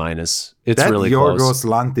to an A-. It's really Yorgos close.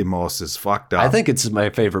 Lanthimos is fucked up. I think it's my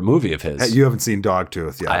favorite movie of his. You haven't seen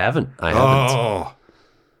Dogtooth yet. I haven't. Oh.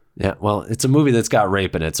 Yeah, well, it's a movie that's got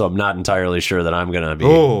rape in it, so I'm not entirely sure that I'm going to be...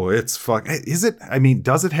 Oh, it's fuck. Is it, I mean,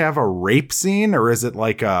 does it have a rape scene, or is it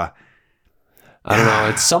like a... I don't know.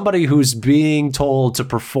 It's somebody who's being told to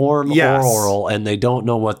perform oral, and they don't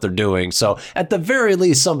know what they're doing. So, at the very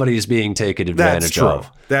least, somebody is being taken advantage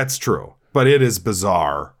of. That's true. But it is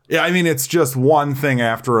bizarre. Yeah, I mean, it's just one thing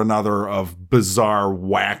after another of bizarre,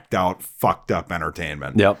 whacked out, fucked up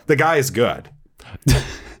entertainment. Yep. The guy is good.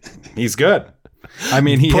 He's good. I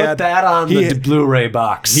mean, Put that on the Blu-ray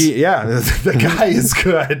box. The guy is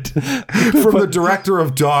good. From the director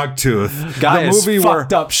of Dogtooth. Guy is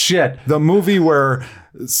fucked up shit. The movie where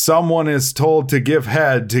someone is told to give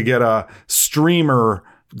head to get a streamer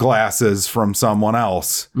glasses from someone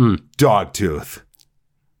else. Dogtooth.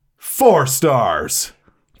 4 stars.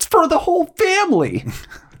 It's for the whole family.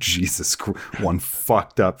 Jesus Christ. One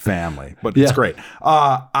fucked up family. But it's great.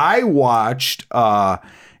 I watched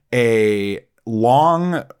a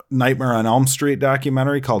long Nightmare on Elm Street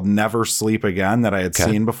documentary called Never Sleep Again that I had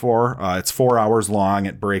seen before. It's 4 hours long.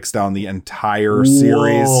 It breaks down the entire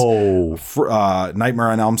series.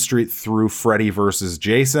 Nightmare on Elm Street through Freddy versus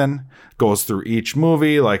Jason. Goes through each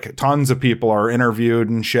movie. Like, tons of people are interviewed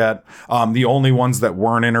and shit. The only ones that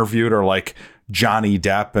weren't interviewed are like Johnny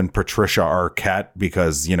Depp and Patricia Arquette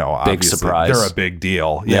because, you know, obviously they're a big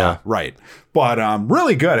deal. Yeah, right. But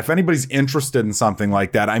really good. If anybody's interested in something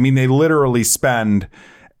like that, I mean, they literally spend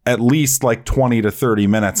at least like 20 to 30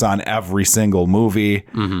 minutes on every single movie,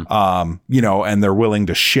 you know, and they're willing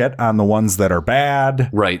to shit on the ones that are bad.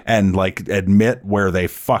 Right. And like admit where they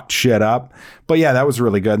fucked shit up. But yeah, that was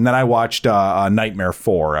really good. And then I watched Nightmare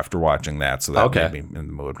 4 after watching that. So that made me in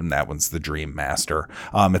the mood. And that one's The Dream Master.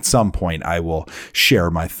 At some point, I will share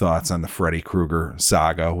my thoughts on the Freddy Krueger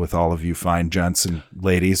saga with all of you fine gents and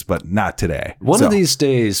ladies, but not today. One of these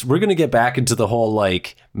days, we're going to get back into the whole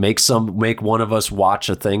like make one of us watch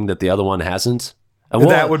a thing that the other one hasn't. And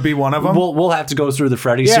that would be one of them. We'll have to go through the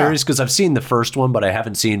Freddy series because I've seen the first one, but I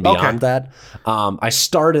haven't seen beyond that. I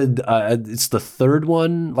started. It's the third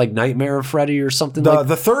one, like Nightmare of Freddy or something.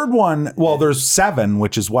 The third one. Well, there's 7,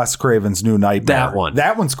 which is Wes Craven's New Nightmare.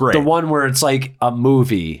 That one's great. The one where it's like a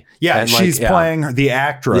movie. Yeah, and she's playing the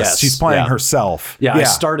actress. Yes, she's playing herself. Yeah, I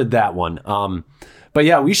started that one. But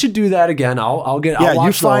yeah, we should do that again. I'll watch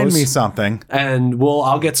you find those, me something, and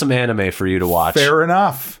I'll get some anime for you to watch. Fair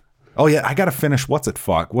enough. Oh yeah, I gotta finish. What's it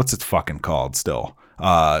fucking called still?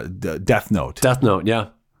 Death Note. Death Note, yeah.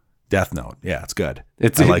 Death Note, yeah, it's good.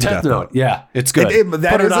 It's like Death Note. Yeah, it's good.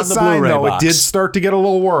 That is a sign, though. It did start to get a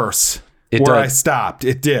little worse. I stopped.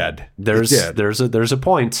 It did. There's a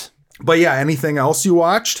point. But yeah, anything else you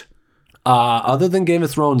watched? Other than Game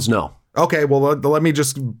of Thrones, no. Okay, well, let me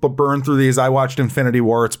just burn through these. I watched Infinity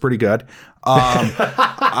War. It's pretty good.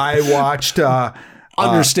 I watched.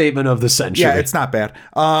 Understatement of the century. Yeah, it's not bad.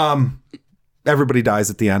 Everybody dies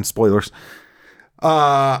at the end. Spoilers.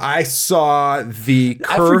 I saw The Curse.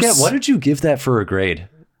 I forget. What did you give that for a grade?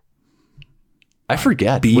 I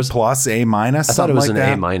forget. B plus, A minus. I thought it was an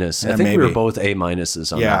A minus. I think we were both A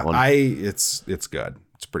minuses on that one. It's good.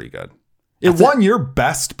 It's pretty good. It won your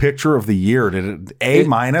best picture of the year. Did it A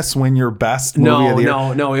minus win your best movie of the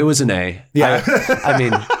year? No, it was an A. Yeah. I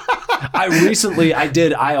mean,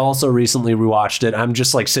 I also recently rewatched it. I'm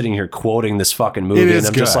just like sitting here quoting this fucking movie, and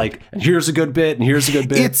I'm just like, here's a good bit, and here's a good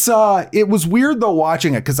bit. It was weird though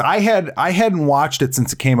watching it because I hadn't watched it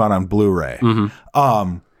since it came out on Blu-ray.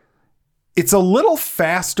 Mm-hmm. It's a little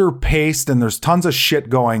faster paced, and there's tons of shit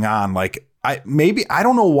going on. Like I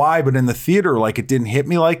don't know why, but in the theater, like it didn't hit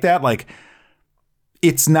me like that. Like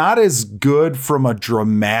it's not as good from a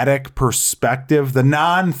dramatic perspective, the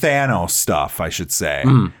non-Thanos stuff, I should say.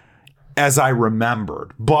 Mm. As I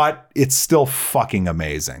remembered, but it's still fucking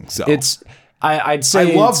amazing. So I'd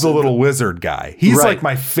say I love the little wizard guy. He's like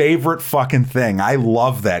my favorite fucking thing. I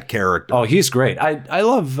love that character. Oh, he's great. I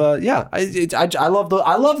love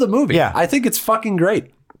I love the movie. Yeah, I think it's fucking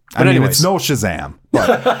great. But I mean, anyways. It's no Shazam.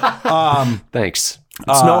 But, thanks.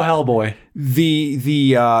 It's no Hellboy.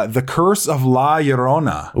 The Curse of La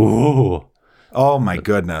Llorona. Ooh. Oh my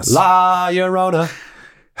goodness. La Llorona.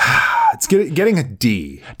 It's getting a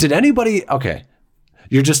D. Did anybody... Okay,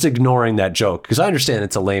 you're just ignoring that joke, because I understand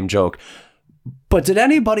it's a lame joke. But did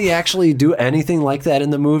anybody actually do anything like that in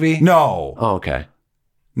the movie? No. Oh, okay.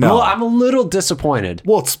 No. Well, I'm a little disappointed.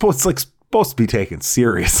 Well, it's supposed to be taken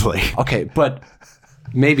seriously. Okay, but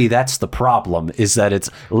maybe that's the problem, is that it's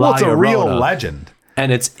La it's a Llorona, real legend.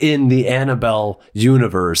 And it's in the Annabelle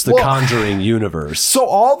universe, the Conjuring universe. So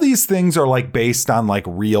all these things are like based on like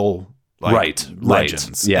real...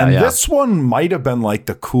 legends. Yeah, and this one might have been like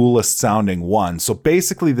the coolest sounding one. So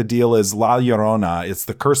basically the deal is La Llorona, it's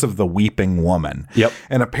the curse of the weeping woman. Yep.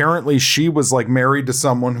 And apparently she was like married to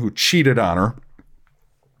someone who cheated on her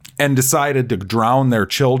and decided to drown their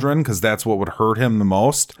children because that's what would hurt him the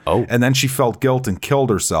most. Oh. And then she felt guilt and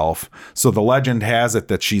killed herself. So the legend has it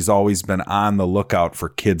that she's always been on the lookout for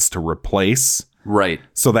kids to replace. Right.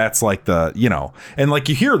 So that's like and like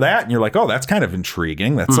you hear that and you're like, oh, that's kind of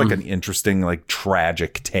intriguing. That's like an interesting, like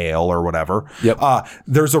tragic tale or whatever. Yep.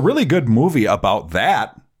 There's a really good movie about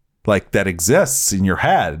that, like that exists in your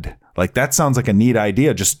head. Like that sounds like a neat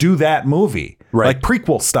idea. Just do that movie, right? Like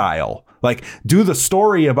prequel style. Like do the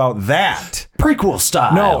story about that. Prequel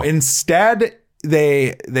style. No, instead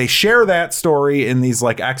they share that story in these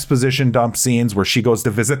like exposition dump scenes where she goes to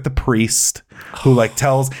visit the priest who like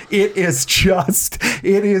tells it is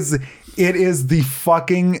the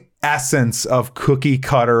fucking essence of cookie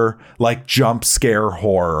cutter like jump scare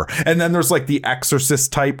horror. And then there's like the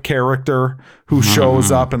Exorcist type character who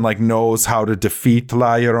shows up and like knows how to defeat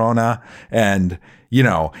La Llorona, and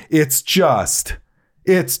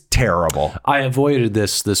it's terrible. I avoided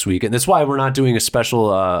this week, and that's why we're not doing a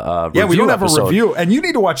special review. Yeah, we don't have episode. a review. And you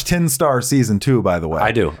need to watch Tin Star Season 2, by the way.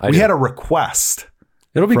 I do. We had a request.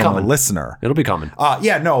 It'll be from coming. A listener. It'll be coming. But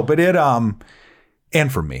it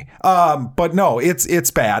and from me. But no,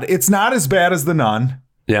 it's bad. It's not as bad as The Nun.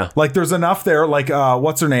 Yeah. Like there's enough there. Like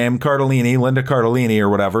what's her name? Linda Cardellini or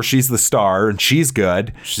whatever. She's the star and she's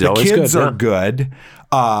good. The kids are good.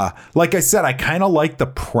 Like I said, I kind of like the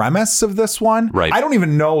premise of this one. Right. I don't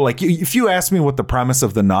even know. Like if you ask me what the premise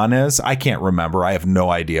of The Nun is, I can't remember. I have no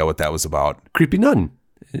idea what that was about. Creepy nun.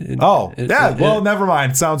 Well, never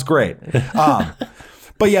mind. Sounds great.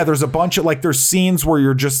 But yeah, there's a bunch of there's scenes where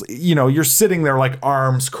you're just, you're sitting there like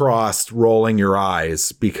arms crossed, rolling your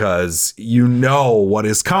eyes because you know what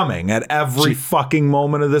is coming at every fucking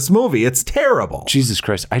moment of this movie. It's terrible. Jesus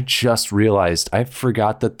Christ. I just realized I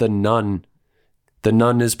forgot that The Nun The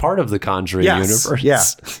Nun is part of the Conjuring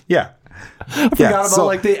universe. Yeah. I forgot about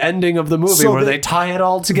like the ending of the movie where they tie it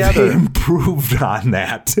all together. They improved on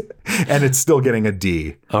that, and it's still getting a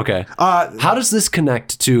D. Okay. How does this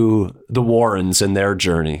connect to the Warrens and their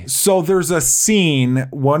journey? So there's a scene,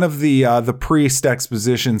 one of the priest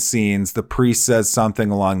exposition scenes. The priest says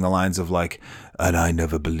something along the lines of like, "And I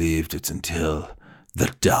never believed it until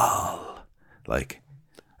the doll, like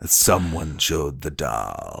someone showed the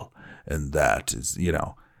doll, and that is, you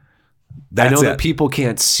know." I know that people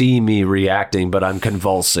can't see me reacting, but I'm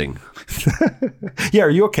convulsing. Yeah, are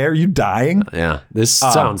you okay? Are you dying? Yeah, this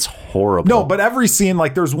sounds horrible. No, but every scene,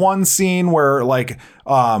 like there's one scene where like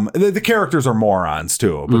the characters are morons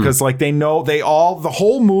too, because like they know the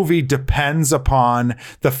whole movie depends upon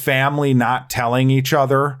the family not telling each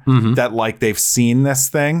other that like they've seen this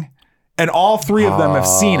thing. And all three of them have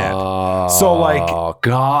seen it. So like, oh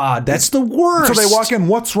God, that's the worst. So they walk in,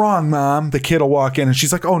 "What's wrong, Mom?" The kid will walk in and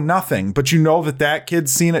she's like, "Oh, nothing." But you know that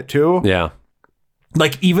kid's seen it too. Yeah.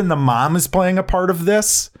 Like even the mom is playing a part of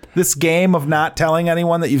this game of not telling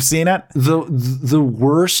anyone that you've seen it. The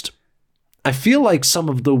worst. I feel like some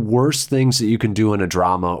of the worst things that you can do in a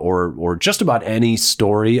drama or just about any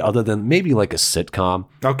story other than maybe like a sitcom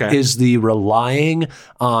is the relying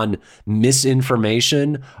on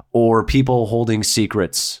misinformation or people holding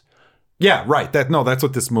secrets. Yeah, right. That's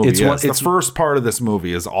what this movie is. The first part of this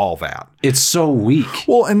movie is all that. It's so weak.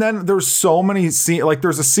 Well, and then there's so many scenes. Like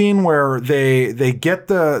there's a scene where they get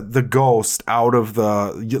the ghost out of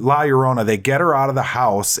the La Llorona. They get her out of the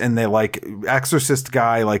house, and they like exorcist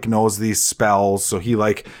guy like knows these spells. So he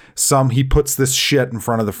like he puts this shit in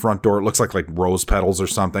front of the front door. It looks like rose petals or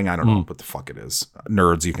something. I don't know what the fuck it is.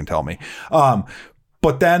 Nerds, you can tell me.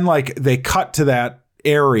 But then like they cut to that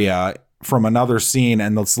area from another scene,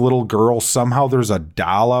 and this little girl, somehow there's a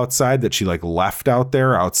doll outside that she like left out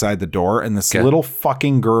there outside the door, and this little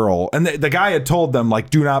fucking girl, and the guy had told them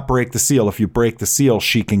like, "Do not break the seal. If you break the seal,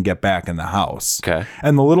 she can get back in the house." Okay.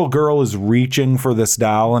 And the little girl is reaching for this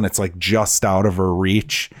doll, and it's like just out of her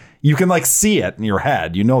reach. You can like see it in your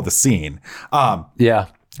head. You know the scene.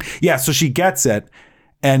 Yeah. So she gets it.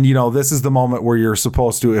 And, you know, this is the moment where you're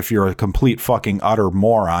supposed to, if you're a complete fucking utter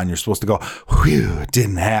moron, you're supposed to go, "Whew, it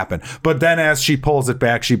didn't happen." But then as she pulls it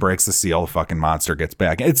back, she breaks the seal. The fucking monster gets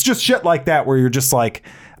back. It's just shit like that where you're just like,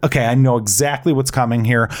 okay, I know exactly what's coming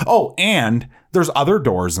here. Oh, and there's other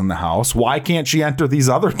doors in the house. Why can't she enter these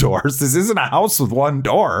other doors? This isn't a house with one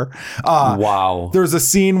door. Wow. There's a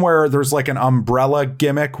scene where there's like an umbrella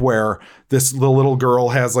gimmick where the little girl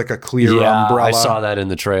has like a clear umbrella. I saw that in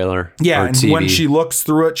the trailer. Yeah, and TV. when she looks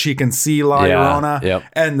through it, she can see La Llorona. Yep.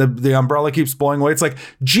 And the umbrella keeps blowing away. It's like,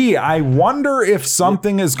 gee, I wonder if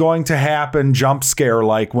something is going to happen jump scare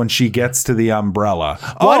like when she gets to the umbrella.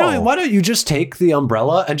 Why don't you just take the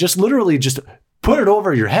umbrella and just literally just put it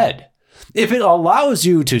over your head? If it allows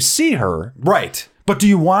you to see her. Right. But do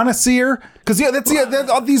you want to see her? Because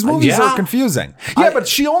these movies are confusing. Yeah, but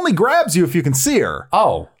she only grabs you if you can see her.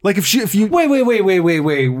 Oh. Like if you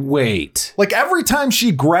Wait. Like every time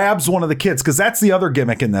she grabs one of the kids, because that's the other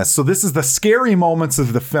gimmick in this. So this is the scary moments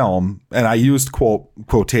of the film, and I used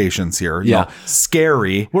quotations here. You know,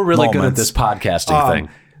 scary. We're really moments. good at this podcasting thing.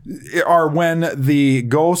 Are when the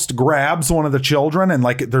ghost grabs one of the children and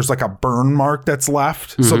like there's like a burn mark that's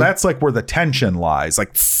left. So that's like where the tension lies,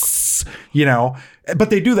 like, you know, but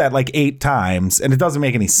they do that like 8 times and it doesn't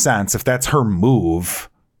make any sense. If that's her move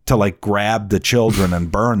to like grab the children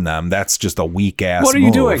and burn them, that's just a weak ass What are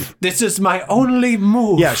you doing? This is my only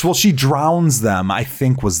move. Yeah, well, she drowns them, I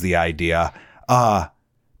think was the idea.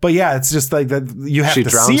 But yeah, it's just like that you have to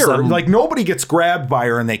see her. Them. Like nobody gets grabbed by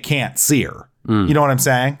her and they can't see her. You know what I'm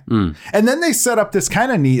saying? And then they set up this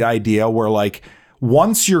kind of neat idea where like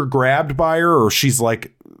once you're grabbed by her or she's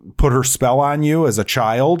like put her spell on you as a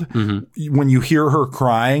child, when you hear her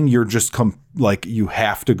crying, you're just like you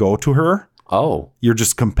have to go to her. Oh, you're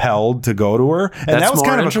just compelled to go to her. And that was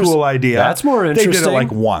kind of a cool idea. That's more interesting. They did it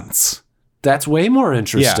like once. That's way more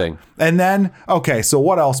interesting. Yeah. And then, okay, so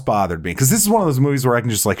what else bothered me? Because this is one of those movies where I can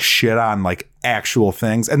just like shit on like actual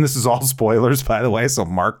things. And this is all spoilers, by the way, so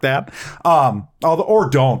mark that. Or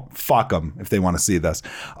don't. Fuck them if they want to see this.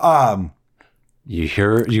 You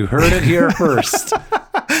heard it here first.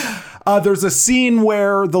 There's a scene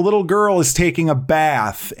where the little girl is taking a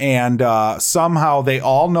bath and somehow they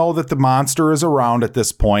all know that the monster is around at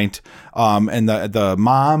this point. And the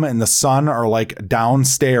mom and the son are like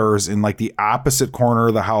downstairs in like the opposite corner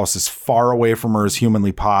of the house, as far away from her as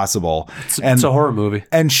humanly possible. It's a horror movie.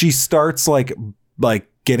 And she starts like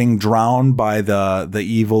getting drowned by the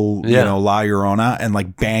evil, Yeah. you know, La Llorona, and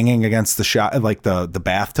like banging against the shot, like the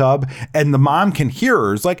bathtub, and the mom can hear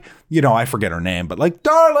her. It's like, you know, I forget her name, but like,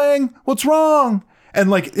 darling, what's wrong? And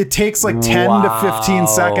like it takes like 10 to 15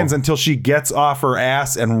 seconds until she gets off her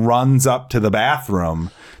ass and runs up to the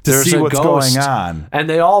bathroom to There's see a what's ghost, going on. and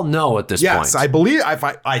they all know at this Yes, point. I believe.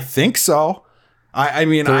 I think so. I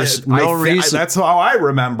mean, There's no reason. that's how I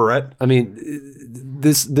remember it. I mean,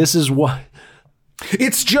 this is what.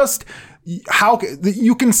 It's just how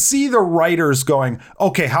you can see the writers going,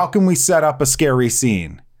 okay, how can we set up a scary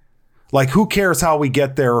scene? Like, who cares how we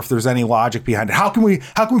get there if there's any logic behind it? How can we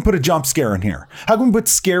put a jump scare in here? How can we put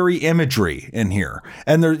scary imagery in here?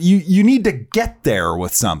 And there, you need to get there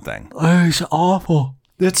with something. It's awful.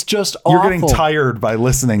 It's just awful. You're getting tired by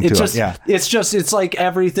listening to it. Yeah. It's like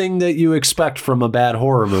everything that you expect from a bad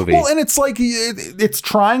horror movie. Well, and it's like it's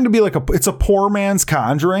trying to be like it's a poor man's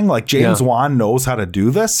Conjuring. Like James Wan knows how to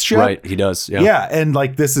do this shit. Right, he does. Yeah. Yeah, and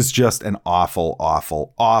like this is just an awful,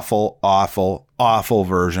 awful, awful, awful, awful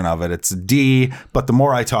version of it. It's a D, but the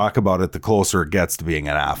more I talk about it, the closer it gets to being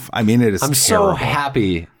an F. I mean, it is I'm terrible. so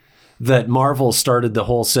happy that Marvel started the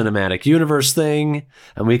whole cinematic universe thing,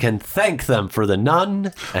 and we can thank them for The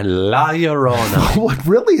Nun and La Llorona. What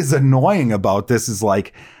really is annoying about this is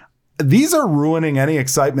like these are ruining any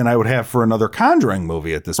excitement I would have for another Conjuring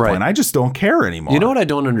movie at this point. I just don't care anymore. You know what I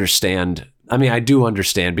don't understand? I mean, I do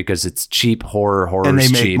understand because it's cheap horror And they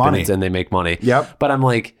is make cheap money. and they make money. Yep. But I'm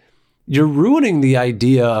like, you're ruining the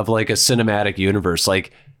idea of like a cinematic universe.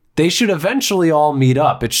 Like, they should eventually all meet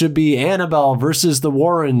up. It should be Annabelle versus the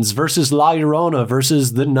Warrens versus La Llorona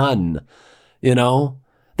versus the Nun. You know,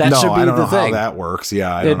 that should be I don't the know thing. how that works.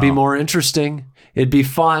 Yeah, I It'd don't be know. more interesting. It'd be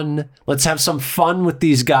fun. Let's have some fun with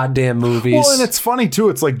these goddamn movies. Well, and it's funny too.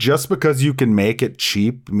 It's like just because you can make it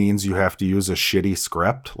cheap means you have to use a shitty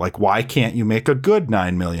script. Like, why can't you make a good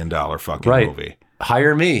 $9 million fucking movie?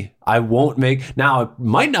 Hire me. I won't make. Now, it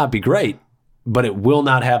might not be great, but it will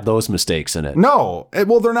not have those mistakes in it. No.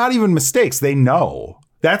 Well, they're not even mistakes. They know.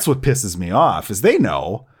 That's what pisses me off is they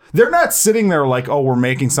know. They're not sitting there like, oh, we're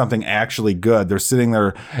making something actually good. They're sitting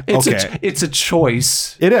there. It's a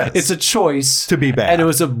choice. It is. It's a choice To be bad. and it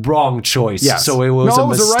was a wrong choice. Yes. So it was no, a it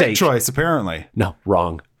was mistake. a right choice, apparently. No,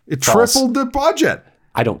 wrong. It False. tripled the budget.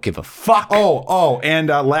 I don't give a fuck. And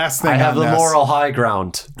last thing I have on the this, moral high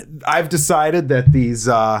ground. I've decided that these,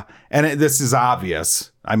 this is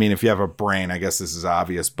obvious. I mean, if you have a brain, I guess this is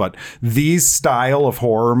obvious, but these style of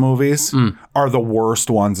horror movies are the worst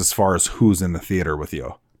ones as far as who's in the theater with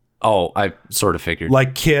you. Oh, I sort of figured.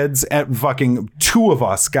 Like kids at fucking 2 of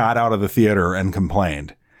us got out of the theater and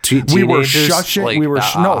complained. We were Teenagers, shushing. like, We were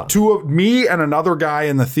no 2 of me and another guy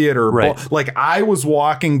in the theater. Right. Like I was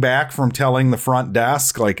walking back from telling the front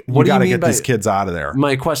desk, like, What do you you got to mean get by- these kids out of there.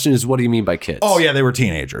 My question is, what do you mean by kids? Oh yeah, they were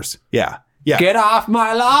teenagers. Yeah. Get off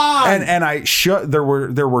my lawn. And I there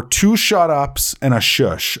were 2 shut ups and a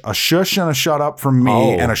shush and a shut up from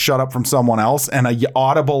me and a shut up from someone else and a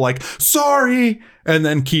audible like sorry and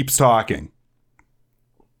then keeps talking.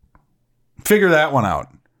 Figure that one out.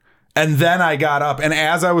 And then I got up, and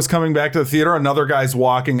as I was coming back to the theater, another guy's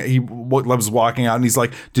walking. He was walking out, and he's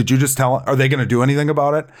like, "Did you just tell? Are they going to do anything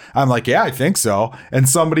about it?" I'm like, "Yeah, I think so." And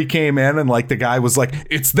somebody came in, and like the guy was like,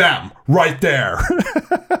 "It's them right there."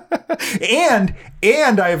 and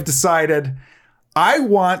I have decided I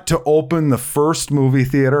want to open the first movie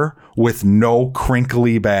theater with no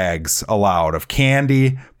crinkly bags allowed of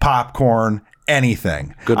candy, popcorn,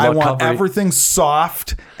 anything. Good I luck want covering- everything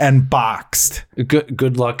soft and boxed.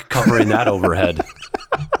 Good luck covering that overhead.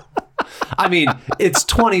 I mean, it's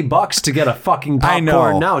 $20 to get a fucking popcorn.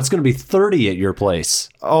 know. Now it's going to be 30 at your place.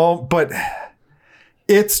 Oh, but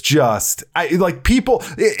it's just like people,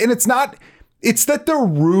 and it's not. It's that they're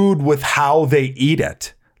rude with how they eat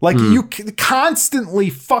it. Like you constantly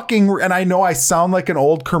fucking, and I know I sound like an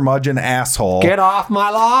old curmudgeon asshole. Get off my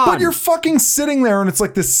lawn. But you're fucking sitting there, and it's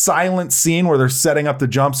like this silent scene where they're setting up the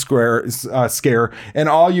jump scare, and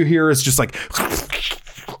all you hear is just like,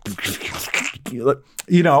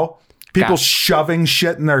 you know, people shoving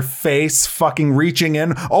shit in their face, fucking reaching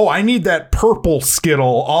in. Oh, I need that purple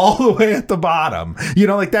Skittle all the way at the bottom. You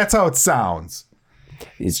know, like that's how it sounds.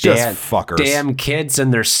 It's just fuckers. Damn kids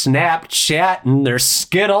and their Snapchat and their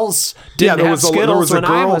Skittles. Didn't there have was a Skittles when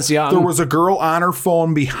I girl. was young. There was a girl on her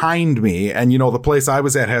phone behind me, and you know the place I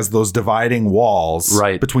was at has those dividing walls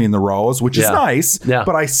between the rows, which is nice. Yeah.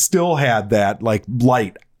 But I still had that like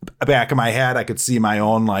light back of my head. I could see my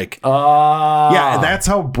own like. Oh. Yeah, and that's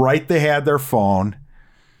how bright they had their phone.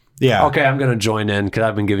 Yeah. Okay, I'm going to join in because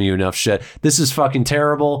I've been giving you enough shit. This is fucking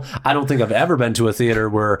terrible. I don't think I've ever been to a theater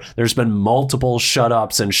where there's been multiple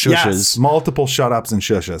shut-ups and shushes. Yes, multiple shut-ups and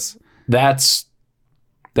shushes. That's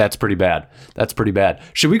pretty bad. That's pretty bad.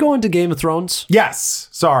 Should we go into Game of Thrones? Yes.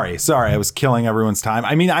 Sorry. I was killing everyone's time.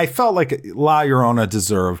 I mean, I felt like La Llorona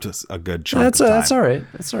deserved a good chunk of time. That's all right.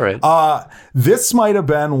 That's all right. This might have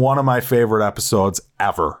been one of my favorite episodes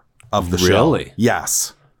ever of the show. Really?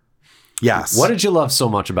 Yes. What did you love so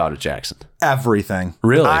much about it, Jackson? Everything.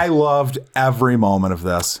 Really? I loved every moment of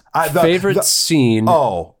this. Favorite scene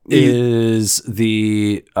is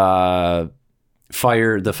the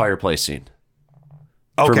fireplace scene.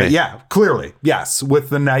 Okay, yeah, clearly. Yes, with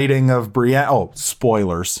the knighting of Brienne. Oh,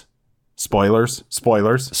 spoilers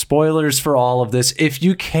for all of this. If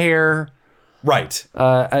you care, right.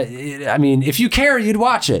 I mean, if you care, you'd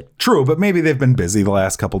watch it. True, but maybe they've been busy the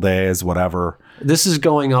last couple days, whatever. This is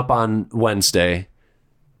going up on Wednesday.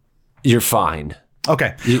 You're fine.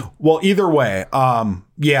 Okay. Well, either way,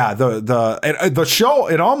 yeah, the show,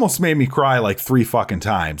 it almost made me cry like 3 fucking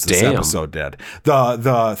times. This episode did.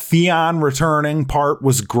 The Theon returning part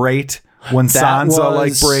was great. When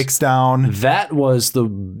Sansa breaks down. That was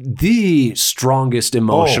the strongest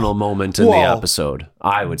emotional moment in the episode,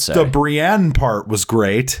 I would say. The Brienne part was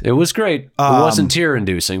great. It was great. It wasn't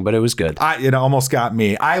tear-inducing, but it was good. It almost got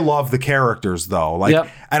me. I love the characters, though.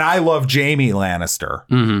 And I love Jaime Lannister.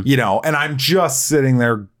 Mm-hmm. And I'm just sitting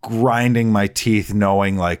there grinding my teeth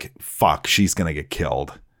knowing, like, fuck, she's going to get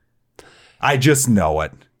killed. I just know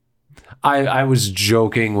it. I was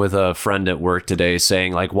joking with a friend at work today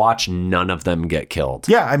saying, like, watch none of them get killed.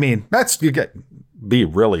 Yeah, I mean,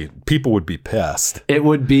 people would be pissed. It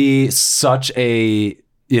would be such a,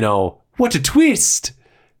 what a twist.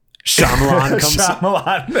 Shyamalan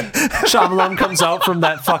comes out from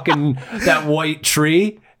that white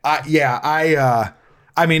tree. I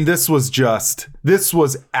mean, this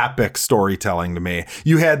was epic storytelling to me.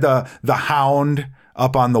 You had the Hound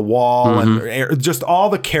up on the wall and just all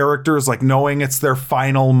the characters, like knowing it's their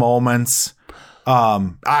final moments.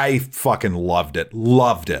 I fucking loved it.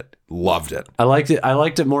 I liked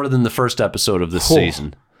it more than the first episode of this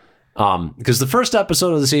season. Because the first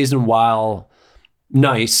episode of the season, while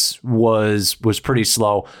nice, was pretty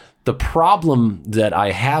slow. The problem that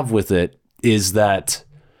I have with it is that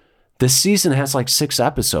this season has like 6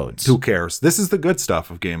 episodes. Who cares? This is the good stuff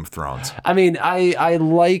of Game of Thrones. I mean, I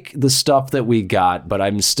like the stuff that we got, but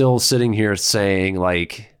I'm still sitting here saying,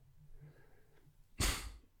 like,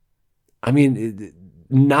 I mean,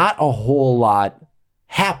 not a whole lot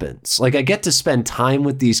happens. Like, I get to spend time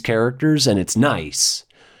with these characters, and it's nice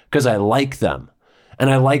because I like them and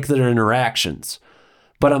I like their interactions.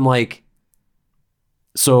 But I'm like,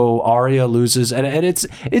 so Arya loses, and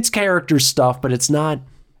it's character stuff, but it's not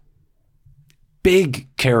big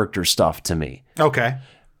character stuff to me. Okay.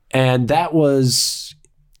 And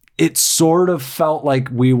it sort of felt like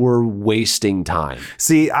we were wasting time.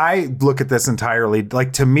 See, I look at this entirely,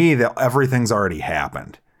 like, to me, that everything's already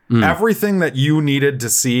happened. Everything that you needed to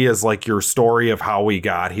see is like your story of how we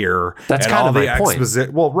got here. That's kind of my point.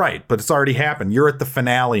 Well, right, but it's already happened. You're at the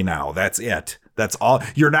finale now. That's it. That's all.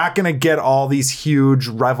 You're not going to get all these huge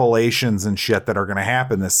revelations and shit that are going to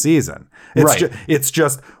happen this season. It's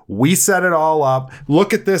just we set it all up.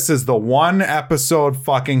 Look at this as the 1 episode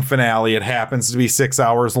fucking finale. It happens to be 6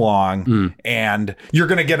 hours long, and you're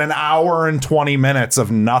going to get an hour and 20 minutes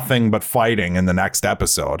of nothing but fighting in the next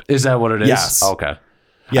episode. Is that what it is? Yes. Okay.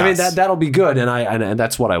 Yes. I mean, that'll be good, and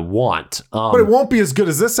that's what I want. But it won't be as good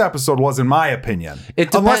as this episode was, in my opinion.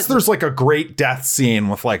 Unless there's like a great death scene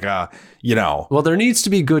with like a, Well, there needs to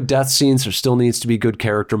be good death scenes. There still needs to be good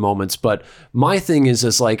character moments. But my thing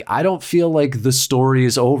is like, I don't feel like the story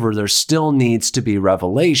is over. There still needs to be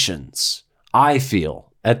revelations, I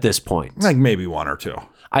feel, at this point. Like maybe 1 or 2.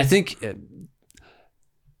 I think,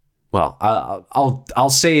 well, I'll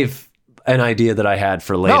save an idea that I had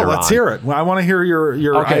for later on. No, let's hear it. I want to hear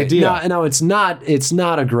your idea. No, it's not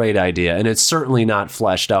a great idea, and it's certainly not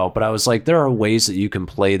fleshed out, but I was like, there are ways that you can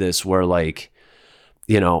play this where, like,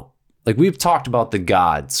 like we've talked about the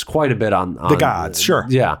gods quite a bit on the gods, sure.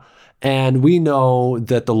 Yeah. And we know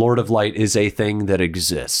that the Lord of Light is a thing that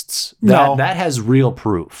exists. No. That has real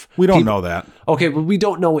proof. We don't know that. Okay, but we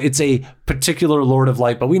don't know it's a particular Lord of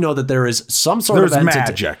Light, but we know that there is some sort of entity.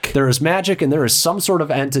 Magic. There is magic, and there is some sort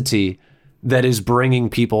of entity that is bringing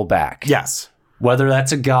people back. Yes. Whether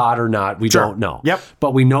that's a god or not, we don't know. Yep.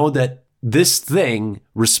 But we know that this thing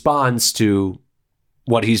responds to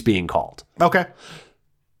what he's being called. Okay.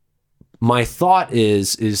 My thought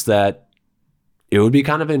is that it would be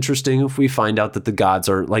kind of interesting if we find out that the gods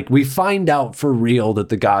are like, we find out for real that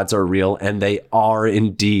the gods are real and they are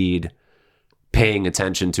indeed paying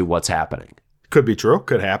attention to what's happening. Could be true.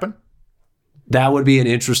 Could happen. That would be an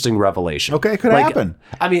interesting revelation. Okay, it could happen.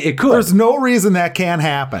 I mean, it could. There's no reason that can't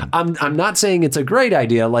happen. I'm not saying it's a great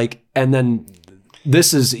idea. Like, and then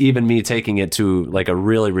this is even me taking it to like a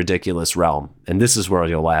really ridiculous realm. And this is where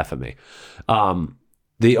you'll laugh at me.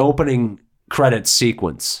 The opening credits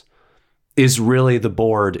sequence is really the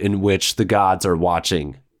board in which the gods are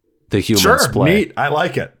watching the humans play. Neat. I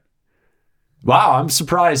like it. Wow, I'm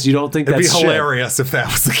surprised you don't think It'd that's be hilarious if that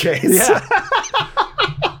was the case. Yeah.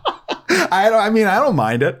 I don't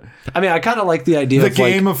mind it. I mean, I kind of like the idea The of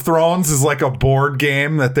Game of Thrones is like a board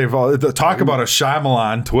game that they've all talk about a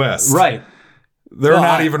Shyamalan twist. Right. They're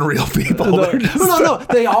not even real people. No,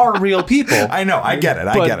 they are real people. I know. I get it.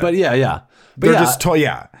 I get it. But yeah. But They're yeah. just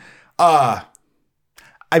yeah.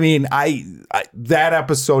 I mean, I that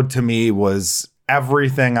episode to me was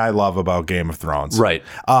everything I love about Game of Thrones. Right.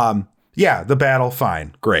 Yeah, the battle,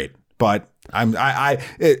 fine, great, but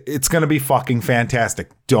it's gonna be fucking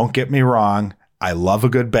fantastic. Don't get me wrong. I love a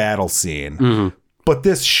good battle scene. Mm-hmm. But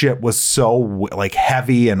this shit was so like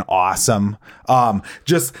heavy and awesome.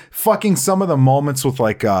 Just fucking some of the moments with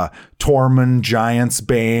like Tormund Giant's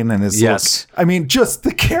Bane and his yes. I mean, just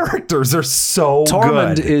the characters are so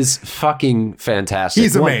Tormund good. is fucking fantastic.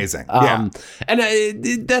 He's amazing. Yeah.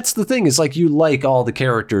 And that's the thing. Is like you like all the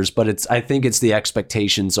characters, but I think it's the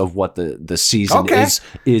expectations of what the season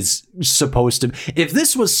is supposed to. If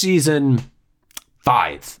this was season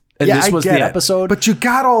 5. And this was the episode. But you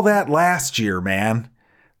got all that last year, man.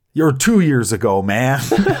 You're 2 years ago, man.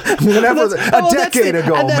 Whatever, a decade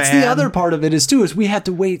ago, man. And that's the other part of it is we had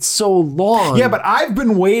to wait so long. Yeah, but I've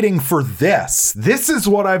been waiting for this. This is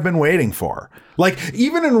what I've been waiting for. Like,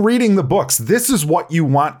 even in reading the books, this is what you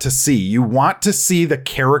want to see. You want to see the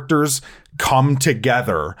characters come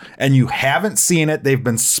together, and you haven't seen it. They've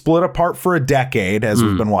been split apart for a decade as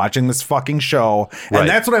we've been watching this fucking show, and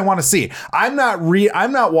that's what I want to see. I'm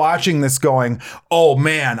not watching this going, oh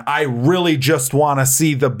man, I really just want to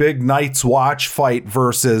see the big Night's Watch fight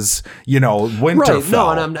versus Winterfell. Right.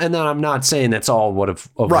 No, and I'm not saying that's all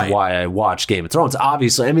why I watch Game of Thrones.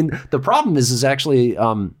 Obviously, I mean the problem is actually.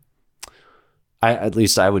 At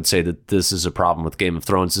least I would say that this is a problem with Game of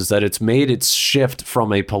Thrones, is that it's made its shift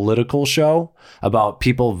from a political show about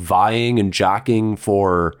people vying and jockeying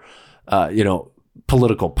for,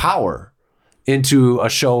 political power into a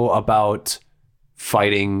show about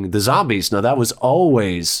fighting the zombies. Now, that was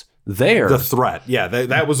always there. The threat. Yeah,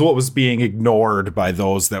 that was what was being ignored by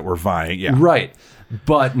those that were vying. Yeah. Right.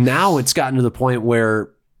 But now it's gotten to the point where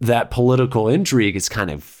that political intrigue is kind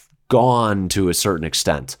of gone to a certain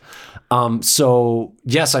extent. So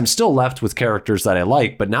yes, I'm still left with characters that I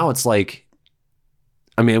like, but now it's like,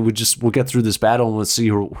 I mean, we'll get through this battle and let's see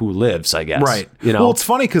who lives, I guess. Right. Well, it's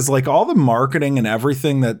funny because like all the marketing and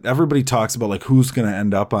everything that everybody talks about, like who's going to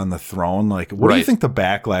end up on the throne. Like, what do you think the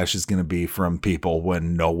backlash is going to be from people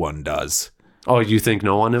when no one does? Oh, you think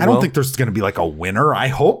no one will? I don't think there's going to be like a winner. I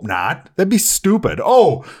hope not. That'd be stupid.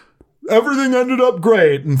 Oh, everything ended up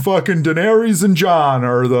great and fucking Daenerys and Jon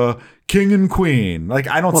are the king and queen. Like,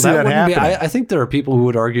 I don't see that happening. I think there are people who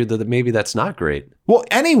would argue that maybe that's not great. Well,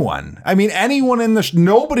 anyone. I mean, anyone in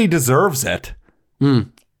nobody deserves it.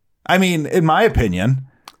 I mean, in my opinion.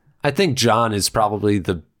 I think Jon is probably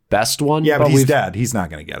the best one. Yeah, but he's dead. He's not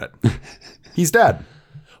going to get it. He's dead.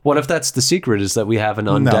 What if that's the secret, is that we have an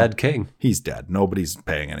undead king? He's dead. Nobody's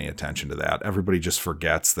paying any attention to that. Everybody just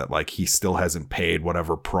forgets that like he still hasn't paid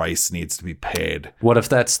whatever price needs to be paid. What if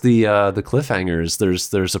that's the cliffhangers?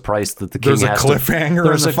 There's a price that the king has to... There's a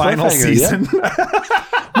cliffhanger in the final season.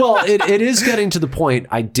 Yeah. Well, it is getting to the point.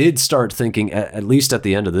 I did start thinking, at least at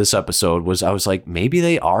the end of this episode, I was like, maybe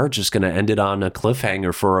they are just going to end it on a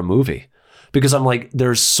cliffhanger for a movie. Because I'm like,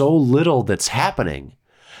 there's so little that's happening.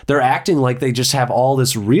 They're acting like they just have all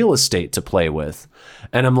this real estate to play with.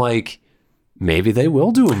 And I'm like, maybe they will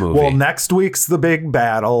do a movie. Well, next week's the big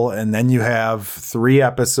battle, and then you have 3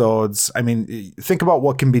 episodes. I mean, think about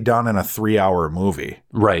what can be done in a 3-hour movie.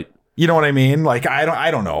 Right. You know what I mean? Like, I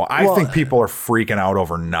don't know. I think people are freaking out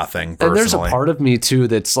over nothing, personally. And there's a part of me, too,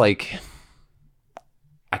 that's like,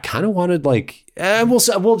 I kind of wanted, like,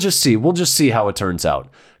 we'll just see. We'll just see how it turns out.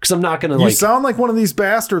 Because I'm not going to, like... You sound like one of these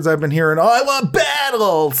bastards I've been hearing, oh, I want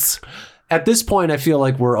battles! At this point, I feel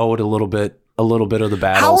like we're owed a little bit a little bit of the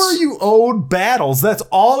battles. How are you owed battles? That's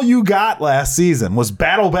all you got last season was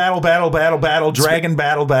battle, dragon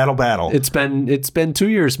battle. It's been 2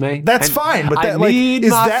 years, May. That's And fine, but I that, like, need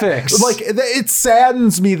is my that fix. like it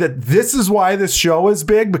saddens me that this is why this show is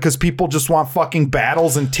big, because people just want fucking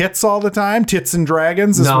battles and tits all the time, tits and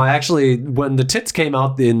dragons. No, actually, when the tits came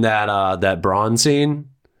out in that Braun scene,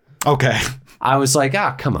 okay, I was like,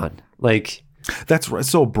 come on, like that's right.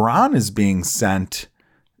 So Bronn is being sent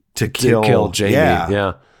to kill Jaime.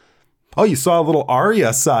 Yeah. Oh, you saw a little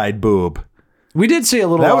Arya side boob. We did see a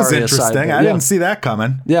little. That was Arya side, interesting. but I didn't see that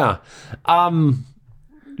coming. Yeah.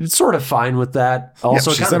 Sort of fine with that.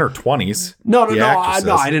 Also, Yeah, she's in her 20s. No, the no, actress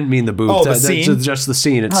no. is. I didn't mean the boob. Oh, the scene? Just the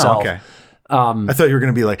scene Oh, itself. okay. I thought you were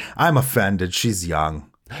going to be like, I'm offended. She's young.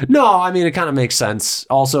 No, I mean, it kind of makes sense.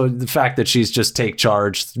 Also, the fact that she's just take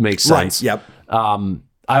charge makes sense. Right. Yep.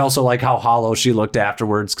 I also like how hollow she looked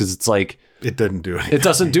afterwards, because it's like It didn't do anything. it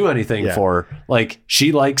doesn't do anything Yeah. for her. Like,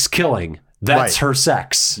 she likes killing. That's Right. her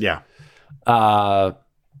sex. Yeah.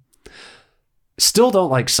 Still don't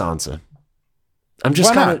like Sansa. I'm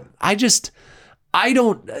just Why kind of.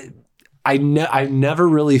 I never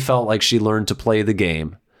really felt like she learned to play the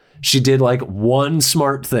game. She did like one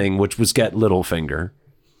smart thing, which was get Littlefinger.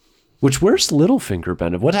 Which, where's Littlefinger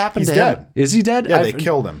been? What happened He's to him? dead. Is he dead? Yeah, they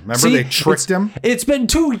killed him. Remember, they tricked him? It's been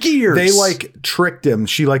 2 years. They like tricked him.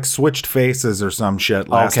 She like switched faces or some shit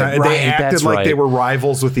last Okay, time. right, They acted that's like right. they were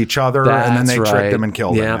rivals with each other, and then they That's tricked right. him and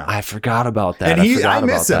killed him. Yeah, I forgot about that. And I I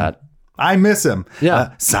miss him. that. I miss him.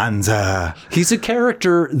 Yeah. Sansa. He's a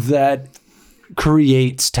character that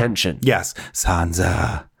creates tension. Yes.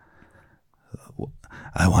 Sansa.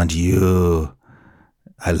 I want you.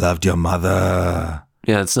 I loved your mother.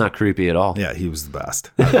 Yeah, it's not creepy at all. Yeah, he was the best.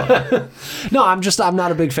 No, I'm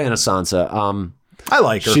not a big fan of Sansa. I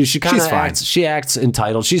like her. She kind She's of fine. acts. She acts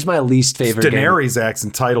entitled. She's my least favorite. Daenerys acts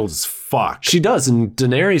entitled as fuck. She does, and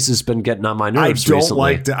Daenerys has been getting on my nerves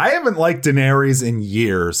recently. I haven't liked Daenerys in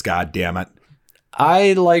years. God damn it.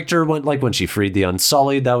 I liked her when she freed the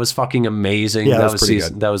Unsullied. That was fucking amazing. Yeah, that was pretty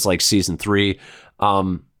season. good. That was like season 3.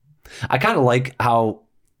 I kind of like how.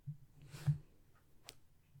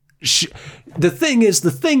 The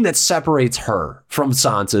thing that separates her from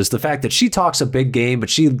Sansa is the fact that she talks a big game, but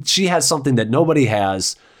she has something that nobody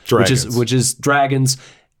has, Dragons. which is dragons,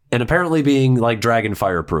 and apparently being like dragon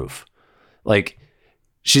fireproof. Like,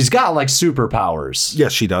 she's got like superpowers.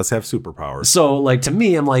 Yes, she does have superpowers. So like, to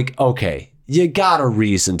me, I'm like, okay, you got a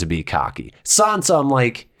reason to be cocky. Sansa, I'm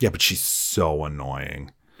like, Yeah, but she's so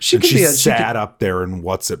annoying. She and could she be a- she sat up there and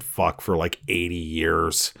what's it fuck for like 80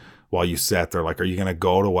 years while you sat there like, are you going to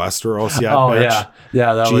go to Westeros yet, oh bitch?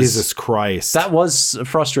 yeah, that Jesus Christ. That was a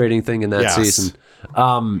frustrating thing in that Yes. season.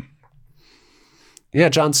 Yeah,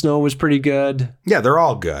 Jon Snow was pretty good. Yeah, they're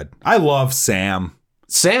all good. I love Sam.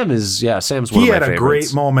 Sam's one He of my had a favorites.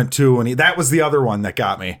 great moment too, and that was the other one that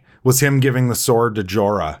got me, was him giving the sword to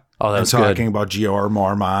Jorah. Oh, that and was good. talking about Jeor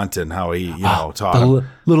Mormont and how he, taught The him.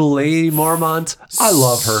 little lady Mormont. I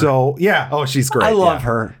love her. So, yeah. Oh, she's great. I love yeah.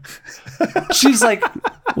 her. She's like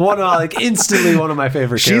instantly one of my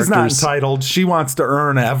favorite She's not characters. entitled. She wants to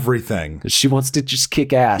earn everything. She wants to just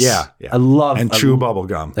kick ass. Yeah. I love and chew bubble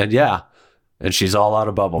gum. and she's all out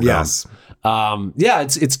of bubble gum. Yes.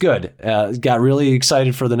 It's good. Got really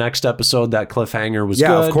excited for the next episode. That cliffhanger was Yeah,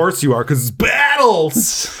 good. of course you are, because it's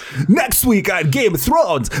battles. Next week on Game of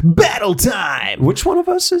Thrones, battle time. Which one of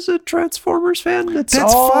us is a Transformers fan? That's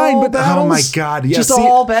all fine, but battles? oh my God. Yeah, just see,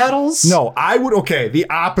 all battles? No, I would. Okay, the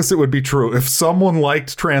opposite would be true. If someone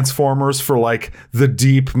liked Transformers for like the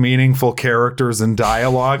deep, meaningful characters and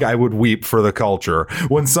dialogue, I would weep for the culture.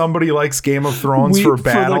 When somebody likes Game of Thrones Weep for for the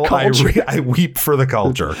battle, culture. I weep for the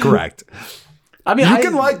culture. Correct. I mean, You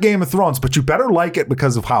can like Game of Thrones, but you better like it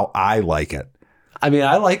because of how I like it. I mean,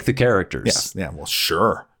 I like the characters. Yes. Yeah. Well,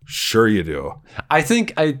 sure. Sure you do. I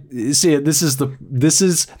think I see it. This is the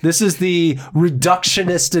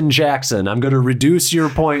reductionist in Jackson. I'm going to reduce your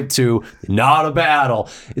point to not a battle.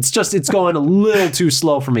 It's going a little too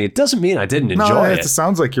slow for me. It doesn't mean I didn't enjoy it it.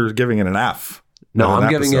 sounds like you're giving it an F. No, on an I'm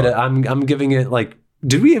giving it. episode. I'm giving it like.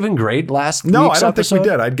 Did we even grade last? No, week's I don't episode? think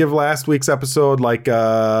we did. I'd give last week's episode like B+.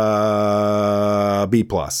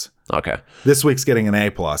 Okay. This week's getting an A+.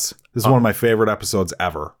 This is one of my favorite episodes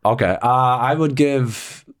ever. Okay. I would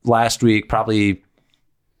give last week probably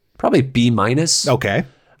B-. Okay.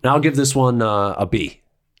 And I'll give this one a B.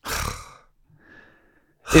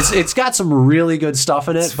 It's got some really good stuff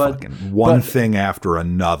in it, but One thing after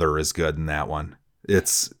another is good in that one.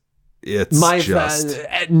 It's just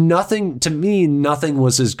nothing to me. Nothing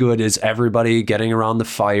was as good as everybody getting around the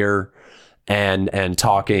fire and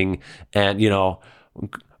talking, and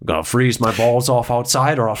I'm gonna freeze my balls off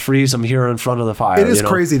outside, or I'll freeze them here in front of the fire. It is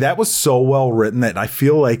crazy. That was so well written that I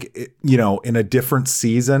feel like, in a different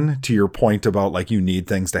season, to your point about like you need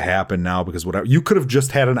things to happen now because whatever, you could have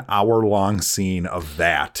just had an hour-long scene of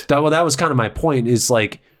that. That was kind of my point. Is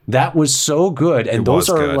like that was so good, and those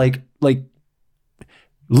are good. like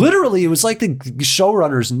literally, it was like the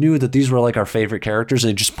showrunners knew that these were like our favorite characters, and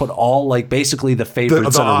they just put all like basically the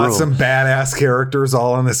favorites The in a room. awesome badass characters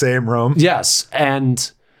all in the same room. Yes,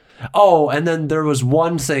 and then there was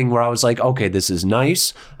one thing where I was like, okay, this is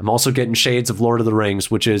nice. I'm also getting shades of Lord of the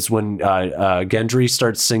Rings, which is when Gendry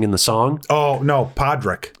starts singing the song. Oh no,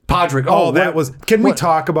 Podrick. Podrick. Can we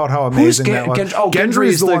talk about how amazing that was? Gendry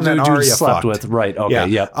is the one that Arya slept with. Right. Okay. Yeah.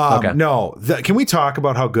 Yep. Okay. No. Can we talk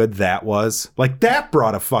about how good that was? Like that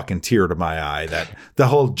brought a fucking tear to my eye. That the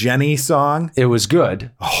whole Jenny song. It was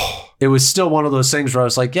good. It was still one of those things where I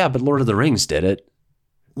was like, yeah, but Lord of the Rings did it.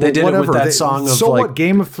 They did it with that song of so like. What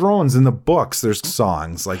Game of Thrones in the books? There's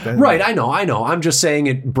songs like that. Right. I know. I'm just saying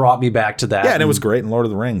it brought me back to that. Yeah, and it was great in Lord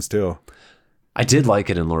of the Rings too. I did like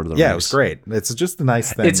it in Lord of the Rings. Yeah, it was great. It's just a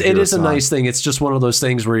nice thing. It is a nice thing. It's just one of those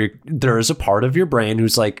things where there is a part of your brain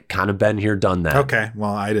who's like kind of been here, done that. Okay.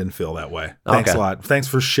 Well, I didn't feel that way. Thanks a lot. Thanks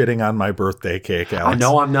for shitting on my birthday cake, Alex. I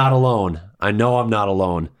know I'm not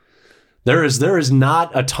alone. There is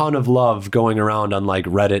not a ton of love going around on like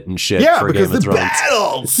Reddit and shit for Game of Thrones.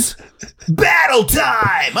 Battles! Battle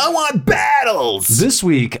time! I want battles! This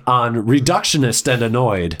week on Reductionist and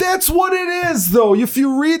Annoyed. That's what it is, though. If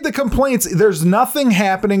you read the complaints, there's nothing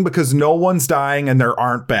happening because no one's dying and there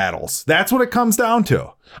aren't battles. That's what it comes down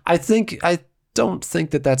to. I don't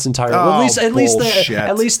think that that's entirely.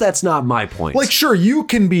 At least that's not my point. Like, sure, you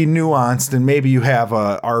can be nuanced and maybe you have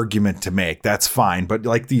a argument to make. That's fine. But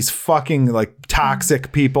like these fucking like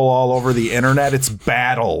toxic people all over the internet, it's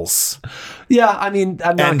battles. Yeah, I mean,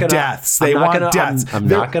 I'm not gonna deaths. They want deaths. I'm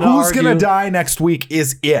not gonna Who's argue. gonna die next week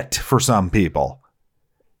is it for some people,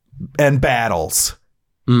 and battles.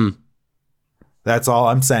 That's all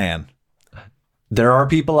I'm saying. There are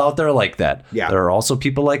people out there like that. Yeah. There are also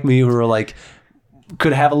people like me who are like,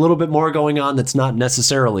 could have a little bit more going on that's not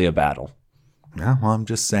necessarily a battle. Yeah, well, I'm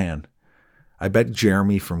just saying. I bet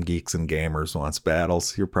Jeremy from Geeks and Gamers wants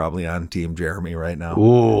battles. You're probably on Team Jeremy right now.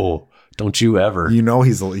 Ooh, don't you ever. You know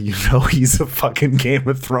he's a fucking Game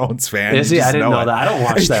of Thrones fan. Is he? I didn't know that. I don't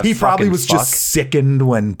watch that. He probably was fuck. just sickened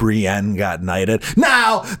when Brienne got knighted.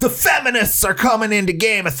 Now the feminists are coming into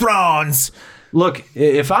Game of Thrones. Look,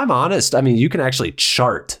 if I'm honest, I mean, you can actually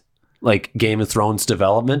chart like Game of Thrones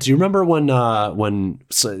development. Do you remember when we're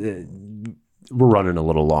running a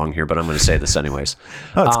little long here, but I'm going to say this anyways.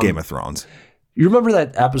 Oh, it's Game of Thrones. You remember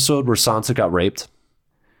that episode where Sansa got raped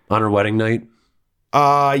on her wedding night?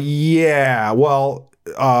 Yeah. Well,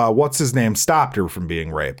 what's his name stopped her from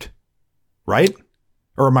being raped, right?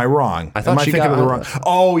 Or am I wrong? I thought am I she thinking got of the wrong?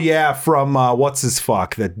 Oh yeah, from what's his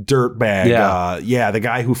fuck, the dirtbag. Yeah. The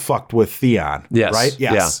guy who fucked with Theon. Yes. Right.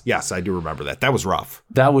 Yes, I do remember that. That was rough.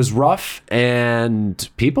 That was rough, and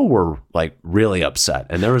people were like really upset.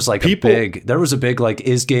 And there was like a big like,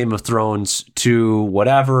 is Game of Thrones to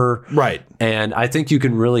whatever? Right. And I think you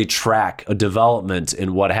can really track a development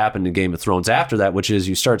in what happened in Game of Thrones after that, which is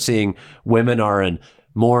you start seeing women are in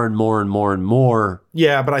more and more and more and more.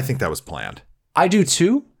 Yeah, but I think that was planned. I do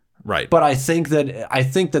too. Right. But I think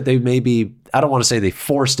that they maybe, I don't want to say they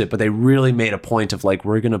forced it, but they really made a point of like,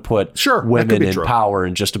 we're going to put women in power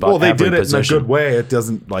in just about every position. Well, they did it in a good way. It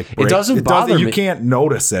doesn't like break. It doesn't bother me. You can't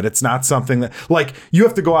notice it. It's not something that like you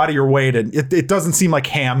have to go out of your way to, it doesn't seem like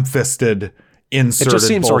ham-fisted inserted. It just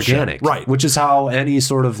seems bullshit. Organic. Right. Which is how any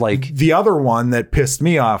sort of like. The other one that pissed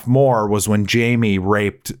me off more was when Jaime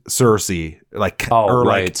raped Cersei. Like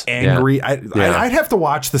angry. Yeah. I'd have to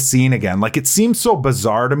watch the scene again. Like it seems so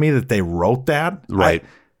bizarre to me that they wrote that. Right.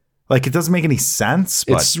 Like it doesn't make any sense.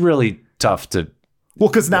 But, it's really tough to. Well,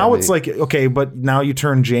 because now it's like, okay, but now you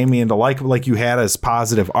turn Jaime into like you had his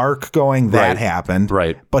positive arc going. That happened.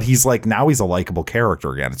 Right. But he's like, now he's a likable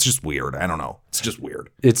character again. It's just weird. I don't know. It's just weird.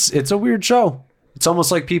 It's a weird show. It's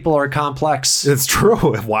almost like people are complex. It's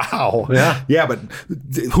true. Wow. Yeah. Yeah, but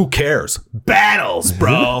who cares? Battles,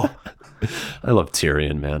 bro. I love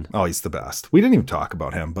Tyrion, man. Oh, he's the best. We didn't even talk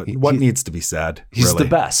about him, but what needs to be said? He's really? the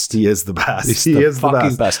best. He is the best. He is the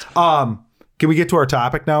fucking best. Can we get to our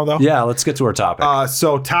topic now, though? Yeah, let's get to our topic.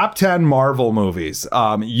 So top 10 Marvel movies.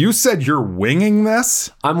 You said you're winging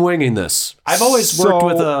this? I'm winging this. I've always worked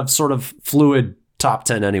with a sort of fluid top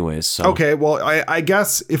 10 anyways. So. Okay, well, I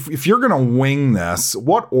guess if you're going to wing this,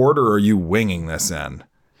 what order are you winging this in?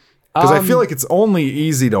 Because I feel like it's only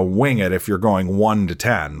easy to wing it if you're going 1 to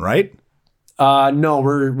 10, right? No,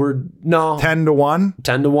 we're no 10 to 1.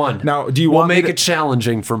 10 to 1. Now, do you We'll want me make to- it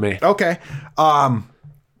challenging for me. Okay.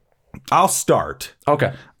 I'll start.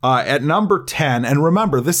 Okay. At number 10, and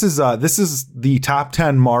remember, this is the top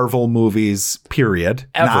 10 Marvel movies, period.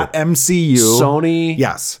 Ever. Not MCU. Sony.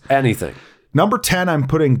 Yes. Anything. Number 10, I'm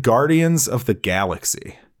putting Guardians of the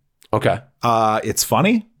Galaxy. Okay. It's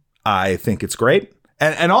funny. I think it's great.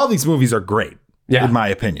 And all these movies are great, Yeah. in my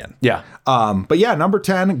opinion. Yeah. But yeah, number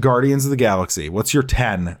 10, Guardians of the Galaxy. What's your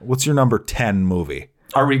 10? What's your number 10 movie?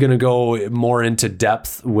 Are we going to go more into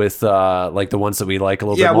depth with like the ones that we like a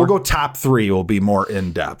little bit Yeah, more? we'll go top 3. Will be more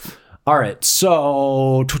in depth. All right.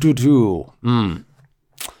 So, There's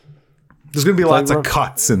going to be lots of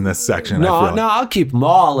cuts in this section. I feel like. No, I'll keep them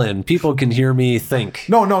all in. People can hear me think.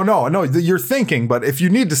 No. You're thinking, but if you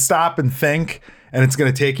need to stop and think, and it's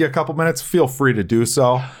going to take you a couple minutes, feel free to do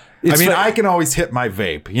so. I can always hit my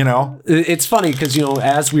vape, you know? It's funny because,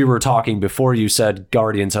 as we were talking before you said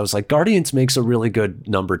Guardians, I was like, Guardians makes a really good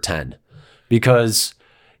number 10 because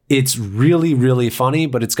it's really, really funny,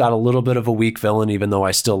 but it's got a little bit of a weak villain, even though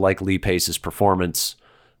I still like Lee Pace's performance.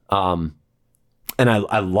 And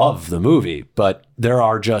I love the movie, but there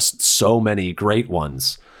are just so many great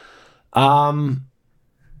ones.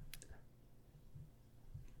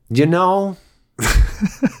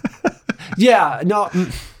 Yeah, no,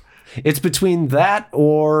 it's between that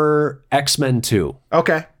or X-Men 2.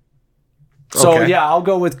 Okay. So Okay. yeah, I'll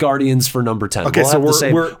go with Guardians for number 10. Okay, so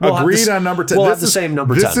we're we'll have agreed on number 10. We'll have the same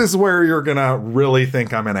number 10. This is where you're going to really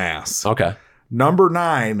think I'm an ass. Okay. Number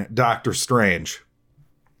 9, Doctor Strange.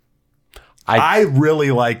 I I really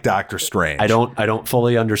like Doctor Strange. I don't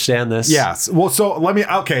fully understand this. Yes. Well, so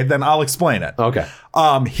then I'll explain it. Okay.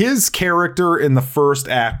 His character in the first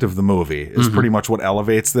act of the movie is pretty much what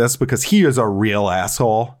elevates this because he is a real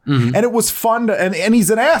asshole. And it was fun to, and he's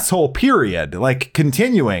an asshole, period. Like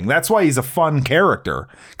continuing. That's why he's a fun character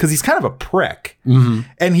because he's kind of a prick.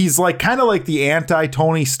 And he's like kind of like the anti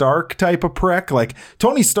Tony Stark type of prick. Like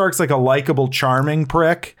Tony Stark's like a likable, charming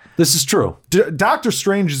prick. This is true. Doctor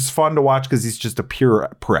Strange is fun to watch because he's just a pure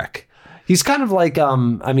prick. He's kind of like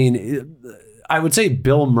I would say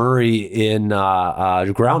Bill Murray in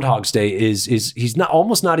Groundhog's Day is he's not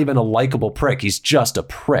almost not even a likable prick. He's just a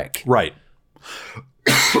prick. Right.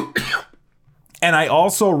 And I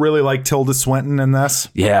also really like Tilda Swinton in this.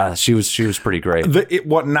 Yeah, she was pretty great.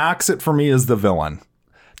 What knocks it for me is the villain.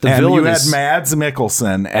 The And villain you had is, Mads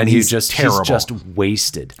Mikkelsen, and he's terrible. He's just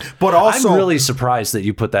wasted. But also- I'm really surprised that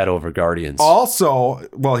you put that over Guardians. Also,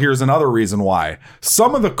 well, here's another reason why.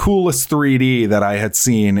 Some of the coolest 3D that I had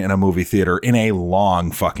seen in a movie theater in a long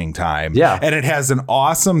fucking time. Yeah. And it has an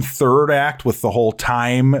awesome third act with the whole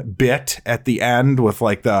time bit at the end with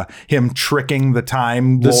like him tricking the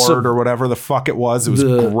time lord or whatever the fuck it was. It was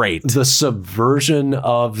great. The subversion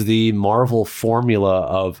of the Marvel formula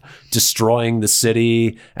of destroying the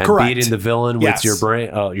city and Correct. beating the villain with Yes. your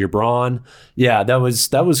brawn. Yeah, that was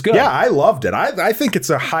good. Yeah, I loved it. I think it's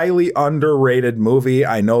a highly underrated movie.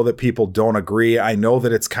 I know that people don't agree. I know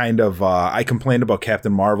that it's kind of, I complained about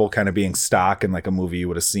Captain Marvel kind of being stock in like a movie you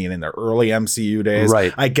would have seen in the early MCU days.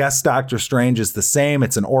 Right. I guess Doctor Strange is the same.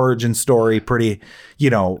 It's an origin story, pretty,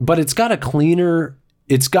 But it's got a cleaner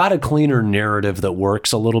narrative that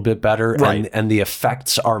works a little bit better, Right. and the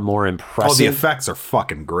effects are more impressive. Oh, the effects are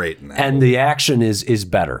fucking great in that. and the action is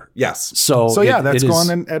better. Yes. So yeah, it- that's it is- going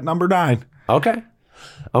in at number 9. Okay.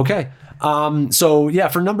 So yeah,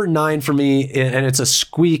 for number 9 for me, and it's a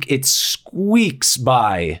squeak. It squeaks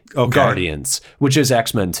by Guardians, which is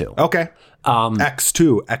X-Men 2. Okay.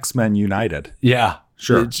 X2, X-Men United. Yeah,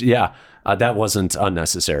 Sure. That wasn't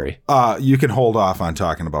unnecessary. You can hold off on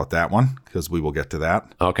talking about that one because we will get to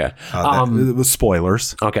that. Okay. It was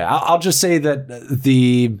spoilers. Okay, I'll just say that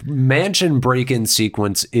the mansion break-in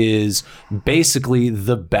sequence is basically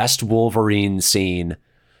the best Wolverine scene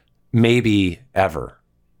maybe ever.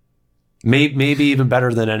 Maybe even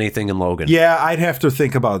better than anything in Logan. Yeah, I'd have to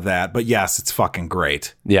think about that, but yes, it's fucking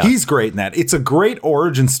great. Yeah. He's great in that. It's a great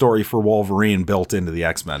origin story for Wolverine built into the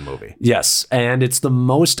X-Men movie. Yes, and it's the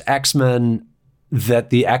most X-Men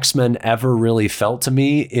that the X-Men ever really felt to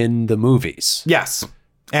me in the movies. Yes.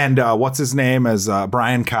 And what's his name as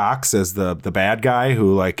Brian Cox as the bad guy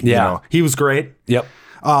who he was great. Yep.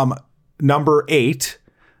 Number 8,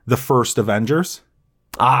 The First Avengers.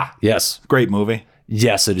 Ah, yes. Great movie.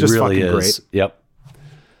 Yes, it Just really fucking is. great. Yep.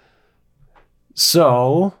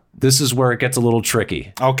 So this is where it gets a little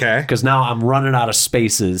tricky Okay. because now I'm running out of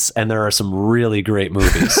spaces and there are some really great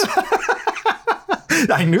movies.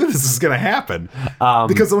 I knew this was going to happen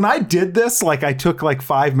because when I did this, like I took like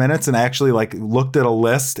 5 minutes and actually like looked at a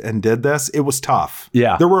list and did this. It was tough.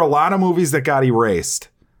 Yeah. There were a lot of movies that got erased.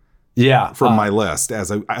 Yeah. from my list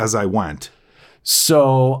as I went.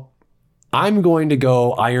 So I'm going to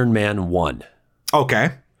go Iron Man 1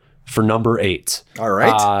 Okay. for number 8. All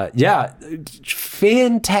right. Yeah.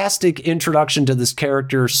 Fantastic introduction to this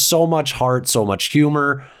character. So much heart, so much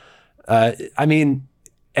humor.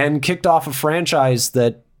 And kicked off a franchise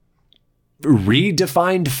that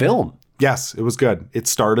redefined film. Yes, it was good. It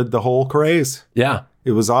started the whole craze. Yeah.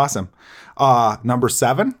 It was awesome. Number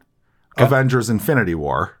 7, Avengers Infinity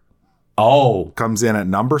War Oh, comes in at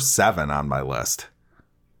number 7 on my list.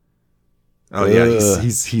 Oh yeah,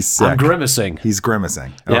 he's sick. I'm grimacing. He's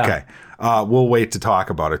grimacing. Yeah. Okay. We'll wait to talk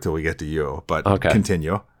about it till we get to you, but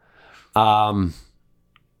continue.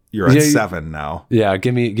 You're at 7 now. Yeah,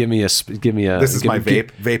 give me a. This is my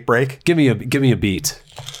vape break. Give me a beat.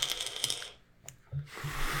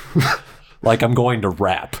 Like I'm going to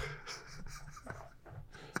rap.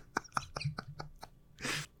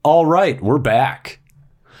 All right, we're back.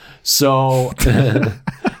 So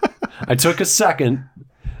I took a second,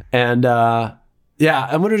 and I'm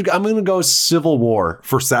gonna go Civil War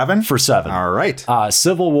For 7? for 7. All right.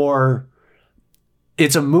 Civil War.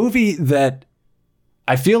 It's a movie that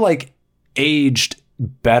I feel like aged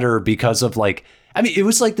better because of it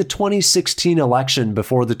was like the 2016 election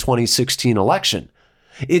before the 2016 election.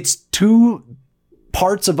 It's two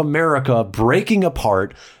parts of America breaking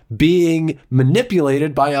apart, being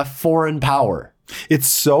manipulated by a foreign power. It's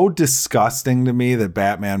so disgusting to me that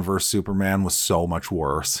Batman vs. Superman was so much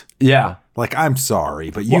worse. Yeah. Like, I'm sorry,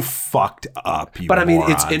 but you fucked up, you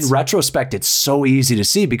morons. It's in retrospect, it's so easy to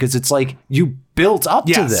see because it's like you built up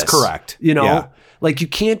to this. Correct. You know, Yeah. like you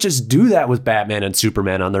can't just do that with Batman and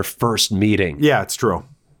Superman on their first meeting. Yeah, it's true.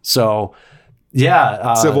 So,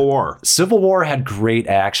 yeah. Civil War. Civil War had great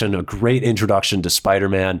action, a great introduction to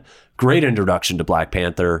Spider-Man, great introduction to Black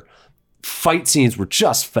Panther. Fight scenes were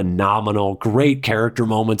just phenomenal. Great character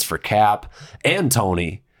moments for Cap and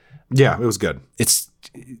Tony. Yeah, it was good. It's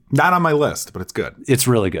Not on my list, but it's good. It's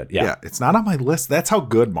really good. Yeah. Yeah, it's not on my list. That's how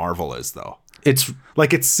good Marvel is, though. It's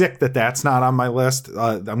Like, it's sick that that's not on my list.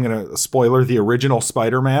 I'm going to spoiler the original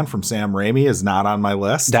Spider-Man from Sam Raimi is not on my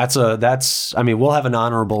list. we'll have an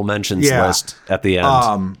honorable mentions Yeah. list at the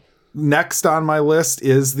end. Next on my list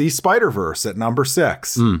is the Spider-Verse at number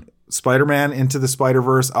 6. Spider-Man Into the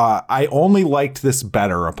Spider-Verse. I only liked this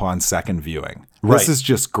better upon second viewing. Right. This is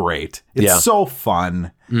just great. It's Yeah. so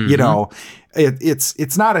fun. You know,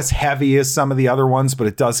 it's not as heavy as some of the other ones, but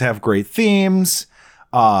it does have great themes.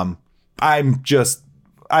 I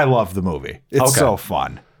love the movie. It's Okay. so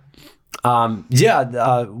fun.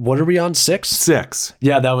 What are we on? 6? 6.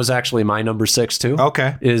 Yeah, that was actually my number 6 too.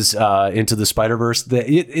 Okay. Is Into the Spider-Verse.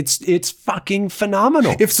 It's fucking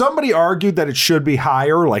phenomenal. If somebody argued that it should be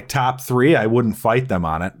higher, like top 3, I wouldn't fight them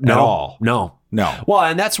on it at all. No. No. Well,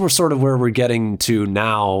 and that's where we're getting to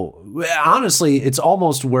now. Honestly, it's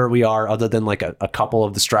almost where we are, other than like a couple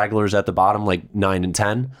of the stragglers at the bottom, like 9 and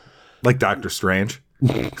 10. Like Doctor Strange.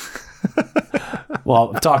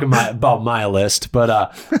 Well, I'm talking about my list,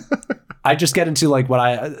 but I just get into like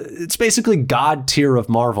it's basically God tier of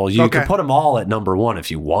Marvel. You Okay. could put them all at number 1 if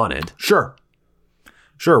you wanted. Sure.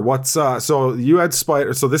 What's so you had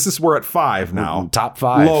Spider. So we're at 5 now. Top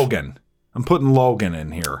 5. Logan. I'm putting Logan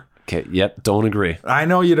in here. Okay. Yep. Don't agree. I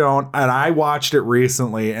know you don't, and I watched it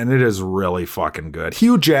recently, and it is really fucking good.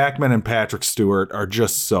 Hugh Jackman and Patrick Stewart are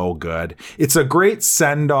just so good. It's a great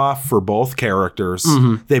send-off for both characters.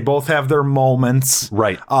 They both have their moments.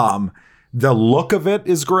 Right. The look of it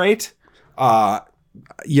is great. When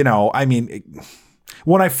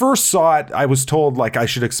I first saw it, I was told like I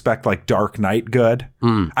should expect like Dark Knight good.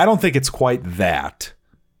 I don't think it's quite that.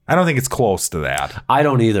 I don't think it's close to that. I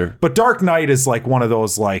don't either. But Dark Knight is like one of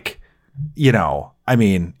those like, if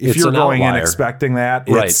It's you're an going in outlier. expecting that,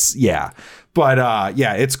 it's yeah. But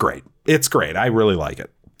it's great. It's great. I really like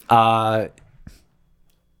it. Yeah,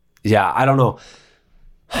 I don't know.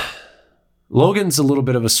 Logan's a little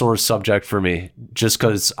bit of a sore subject for me just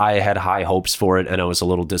because I had high hopes for it and I was a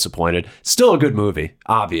little disappointed. Still a good movie,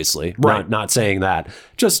 obviously. Right. Not saying that.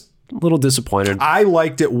 Just a little disappointed. I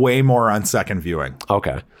liked it way more on second viewing.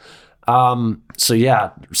 Okay. So yeah,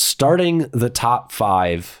 starting the top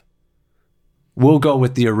 5, we'll go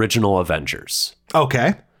with the original Avengers.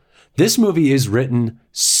 Okay. This movie is written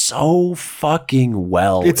so fucking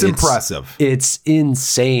well. It's impressive. It's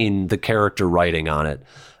insane, the character writing on it.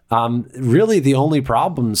 Really, the only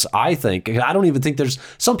problems, I don't even think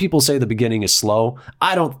some people say the beginning is slow.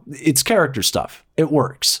 It's character stuff. It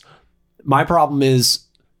works. My problem is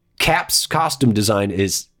Cap's costume design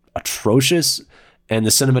is atrocious and the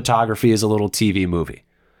cinematography is a little TV movie.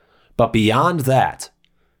 But beyond that,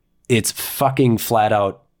 it's fucking flat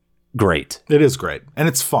out great. It is great. And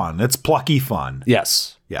it's fun. It's plucky fun.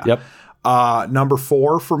 Yes. Yeah. Yep. Number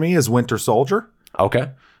 4 for me is Winter Soldier.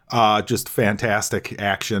 Okay. Just fantastic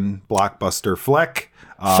action blockbuster flick.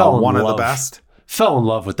 Fell in One of the love. best. Fell in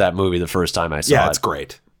love with that movie the first time I saw it. Yeah, it's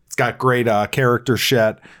great. It's got great character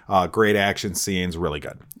shit, great action scenes, really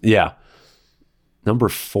good. Yeah. Number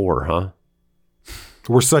 4, huh?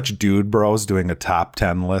 We're such dude bros doing a top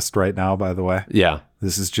 10 list right now, by the way. Yeah.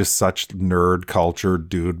 This is just such nerd culture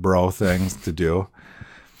dude bro things to do.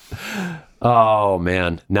 Oh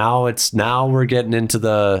man. Now we're getting into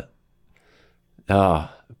the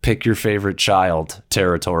pick your favorite child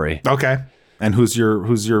territory. Okay. And who's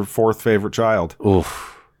your fourth favorite child? Oof.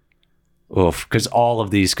 Because all of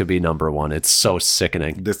these could be number 1. It's so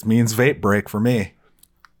sickening. This means vape break for me.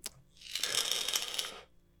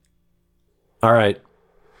 All right.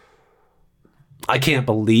 I can't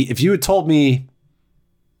believe if you had told me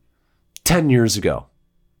 10 years ago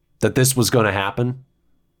that this was going to happen,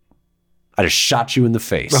 I'd have shot you in the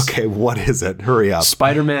face. Okay, what is it? Hurry up.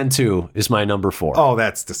 Spider-Man 2 is my number 4. Oh,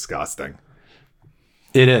 that's disgusting.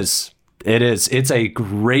 It is. It's a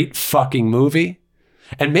great fucking movie.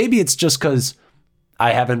 And maybe it's just because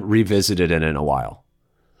I haven't revisited it in a while.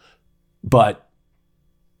 But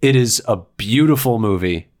it is a beautiful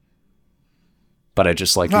movie. But I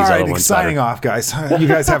just like these other ones signing better. off, guys. You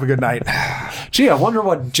guys have a good night. Gee, I wonder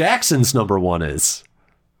what Jackson's number 1 is.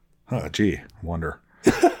 Oh, gee, wonder.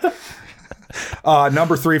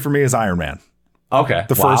 Number 3 for me is Iron Man. Okay.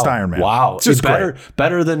 The first Iron Man. Wow. It's just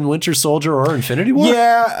better than Winter Soldier or Infinity War?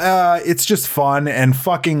 Yeah, it's just fun, and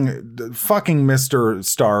fucking Mr.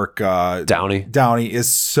 Stark Downey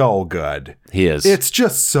is so good. He is. It's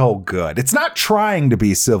just so good. It's not trying to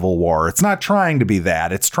be Civil War. It's not trying to be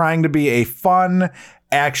that. It's trying to be a fun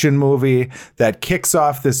action movie that kicks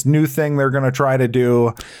off this new thing they're going to try to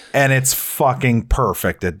do, and it's fucking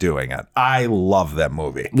perfect at doing it. I love that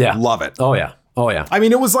movie. Yeah. Love it. Oh, yeah. Oh, yeah. I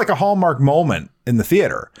mean, it was like a Hallmark moment in the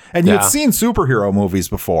theater. And you'd seen superhero movies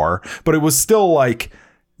before, but it was still like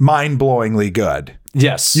mind-blowingly good.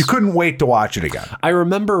 Yes. You couldn't wait to watch it again. I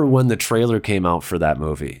remember when the trailer came out for that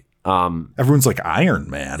movie. Everyone's like, Iron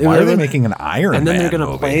Man. Why are they making an Iron Man And then they're going to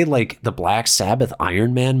movie? play like the Black Sabbath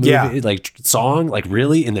Iron Man movie, like song, like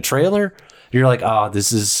really in the trailer. You're like, oh,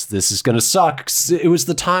 this is going to suck. It was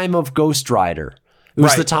the time of Ghost Rider. It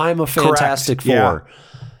was the time of Fantastic Four. Yeah.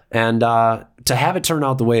 And to have it turn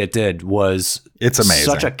out the way it did it's amazing.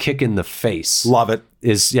 Such a kick in the face. Love it.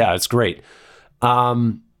 It's great.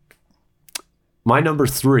 My number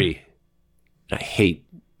 3, I hate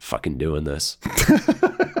fucking doing this.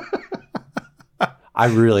 I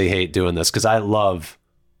really hate doing this because I love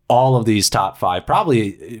all of these top 5,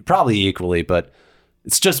 probably equally, but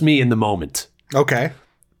it's just me in the moment. Okay.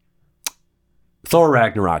 Thor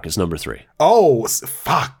Ragnarok is number 3. Oh,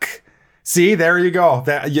 fuck. See, there you go.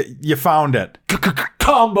 That you found it.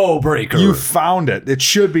 Combo breaker. You found it. It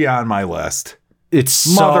should be on my list. It's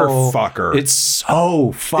motherfucker. It's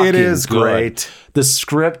so fucking It is good. great. The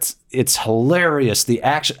script, it's hilarious. The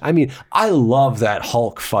action. I mean, I love that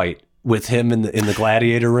Hulk fight with him in the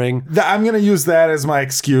gladiator ring. I'm going to use that as my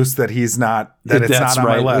excuse that it's not That's on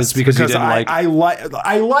right. my list. It's because you didn't I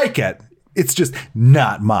like it. It's just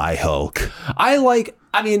not my Hulk. I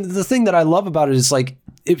mean, the thing that I love about it is like,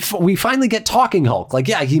 if we finally get talking Hulk, like,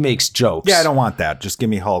 yeah, he makes jokes. Yeah, I don't want that. Just give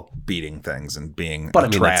me Hulk beating things and being a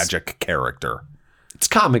tragic character. It's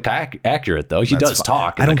comic accurate, though. He does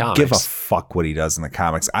talk in the comics. I don't give a fuck what he does in the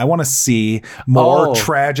comics. I want to see more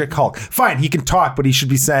tragic Hulk. Fine, he can talk, but he should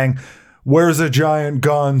be saying, where's a giant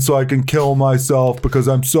gun so I can kill myself because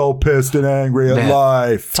I'm so pissed and angry at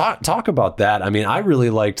life. Talk about that. I mean, I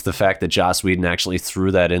really liked the fact that Joss Whedon actually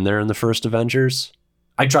threw that in there in the first Avengers.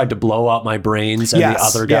 I tried to blow out my brains and the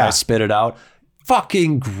other guy spit it out.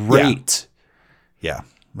 Fucking great. Yeah.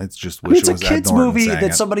 It's just it's a kid's movie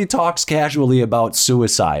that somebody talks casually about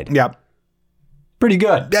suicide. Yep. Pretty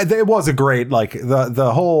good. It was a great, like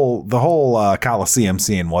the whole Coliseum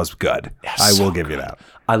scene was good. Yeah, I will so give you good. that.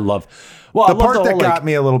 I love the part that got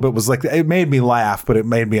me a little bit was like, it made me laugh, but it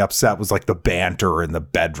made me upset was like the banter in the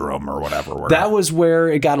bedroom or whatever. That was where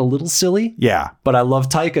it got a little silly. Yeah. But I love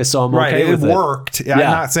Taika, so I'm okay with it. It worked. Yeah.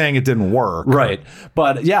 I'm not saying it didn't work. Right.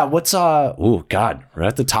 But yeah, what's oh God, we're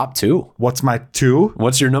at the top 2. What's my 2?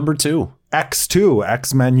 What's your number 2? X2,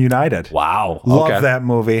 X-Men United. Wow. Love that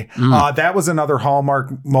movie. That was another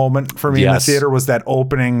Hallmark moment for me in the theater, was that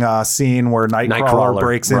opening scene where Nightcrawler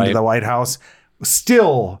breaks into the White House.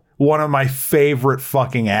 Still one of my favorite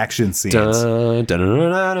fucking action scenes. Dun, dun, dun,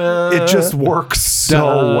 dun, dun, It just works so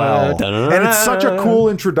Dun, well. dun, dun, And it's such a cool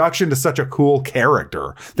introduction to such a cool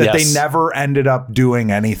character that Yes. they never ended up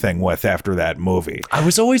doing anything with after that movie. I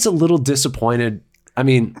was always a little disappointed. I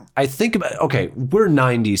mean, I think about, okay, we're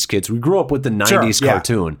 90s kids. We grew up with the 90s Sure, yeah.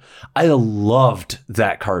 cartoon. I loved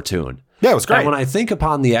that cartoon. Yeah, it was great. And when I think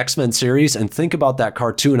upon the X-Men series and think about that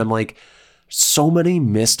cartoon, I'm like, so many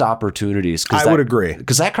missed opportunities. I would agree.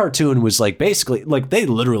 Because that cartoon was like basically, like they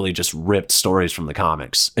literally just ripped stories from the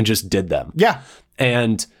comics and just did them. Yeah.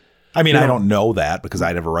 And I mean, You know- I don't know that because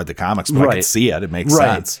I never read the comics, but I Right. could see it. It makes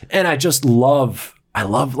sense. And I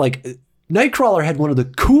love like Nightcrawler had one of the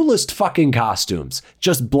coolest fucking costumes.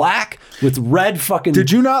 Just black with red fucking.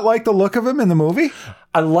 Did you not like the look of him in the movie?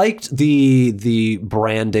 I liked the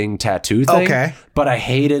branding tattoo thing. Okay. But I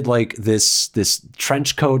hated like this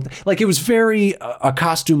trench coat. Like it was very a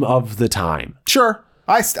costume of the time. Sure.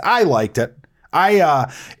 I liked it.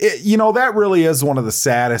 That really is one of the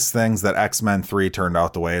saddest things that X-Men 3 turned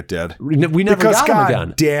out the way it did. We never Because got him God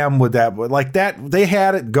again. damn would that, like that, they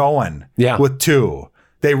had it going Yeah. with 2.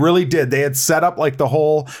 They really did. They had set up like the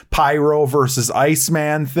whole Pyro versus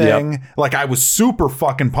Iceman thing. Like I was super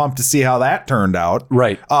fucking pumped to see how that turned out.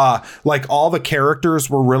 Right. Like all the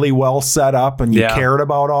characters were really well set up and you Yeah. cared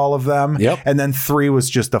about all of them. Yep. And then 3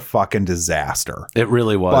 was just a fucking disaster. It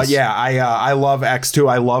really was. But yeah, I love X2.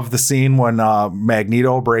 I love the scene when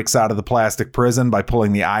Magneto breaks out of the plastic prison by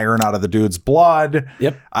pulling the iron out of the dude's blood.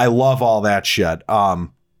 Yep. I love all that shit.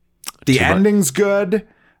 The ending's good.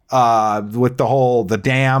 With the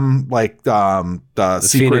dam, like the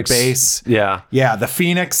secret Phoenix. base. Yeah. Yeah, the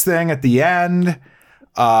Phoenix thing at the end.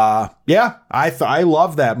 I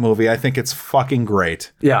love that movie. I think it's fucking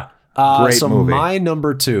great. Yeah. Great so movie. my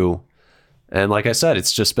number 2, and like I said,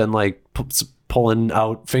 it's just been like pulling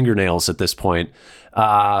out fingernails at this point.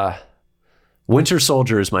 Winter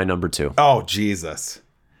Soldier is my number 2. Oh Jesus!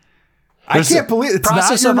 There's I can't a believe it's not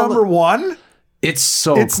process your of number 1. It's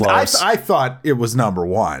so It's close. I thought it was number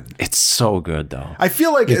 1. It's so good though. I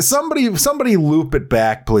feel like somebody loop it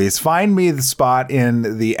back, please. Find me the spot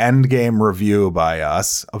in the Endgame review by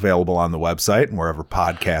us, available on the website and wherever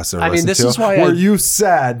podcasts are. I mean, listened this to, is why where you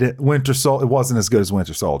said Winter Soldier, it wasn't as good as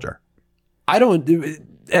Winter Soldier. I don't,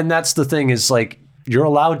 and that's the thing is like you're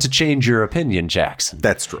allowed to change your opinion, Jackson.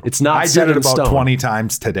 That's true. It's not I set did it in about stone. 20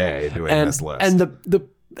 times today doing and this list. and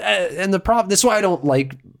the problem. That's why I don't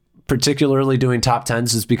like particularly doing top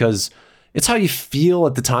 10s is because it's how you feel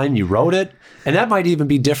at the time you wrote it, and that might even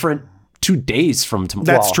be different 2 days from tomorrow.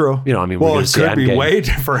 That's true. You know, I mean, well, we're it gonna could see be Endgame. way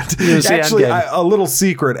different. gonna see Actually, Endgame. a little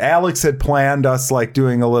secret. Alex had planned us like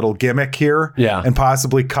doing a little gimmick here, Yeah. and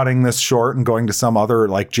possibly cutting this short and going to some other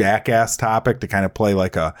like jackass topic to kind of play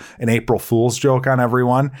like an April Fool's joke on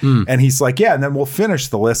everyone. Hmm. And he's like, "Yeah," and then we'll finish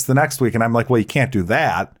the list the next week. And I'm like, "Well, you can't do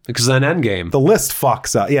that. Because then Endgame. The list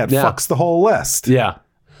fucks up. Yeah, it Yeah. fucks the whole list. Yeah,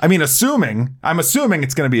 I mean, I'm assuming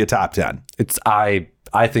it's going to be a top 10. it's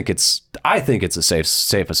I think it's a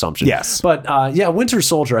safe assumption. Yes. But yeah, Winter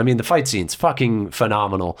Soldier. I mean, the fight scene's fucking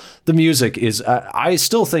phenomenal. The music is. I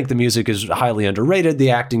still think the music is highly underrated. The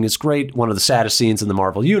acting is great. One of the saddest scenes in the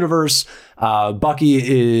Marvel universe. Bucky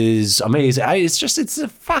is amazing. It's a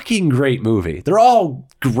fucking great movie. They're all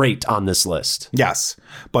great on this list. Yes,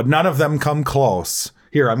 but none of them come close.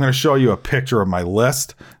 Here, I'm going to show you a picture of my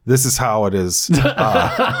list. This is how it is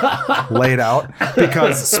laid out,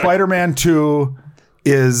 because Spider-Man 2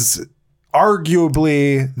 is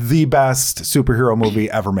arguably the best superhero movie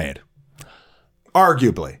ever made.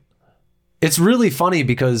 Arguably. It's really funny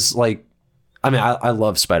because, like, I mean, I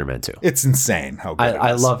love Spider-Man 2. It's insane how good it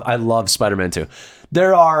is. I love Spider-Man 2.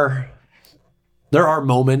 There are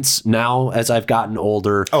moments now as I've gotten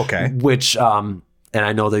older. Okay. Which and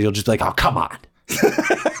I know that you'll just be like, oh, come on.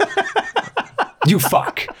 You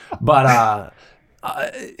fuck. But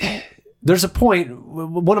there's a point,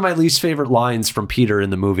 one of my least favorite lines from Peter in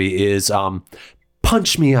the movie is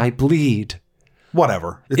punch me, I bleed.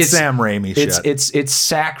 Whatever. It's Sam Raimi shit. It's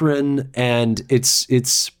saccharine, and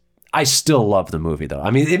it's I still love the movie though.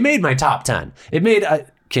 I mean, it made my top 10. It made I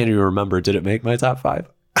can't even remember, did it make my top 5?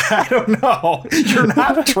 I don't know. You're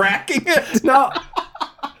not tracking it? No.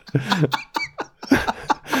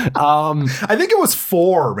 I think it was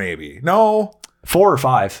 4 maybe. No. 4 or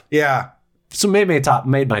 5. Yeah. So made my top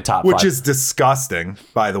 5. Which is disgusting,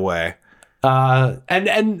 by the way.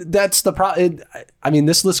 And that's the problem. I mean,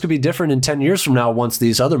 this list could be different in 10 years from now once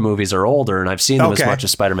these other movies are older and I've seen them as Okay. much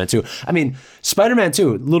as Spider-Man 2. I mean, Spider-Man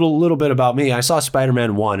 2, little bit about me. I saw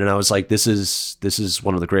Spider-Man 1 and I was like, this is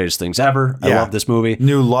one of the greatest things ever. I Yeah. love this movie.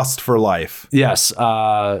 New lust for life. Yes.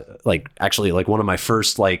 Like actually like one of my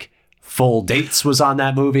first like Full Dates was on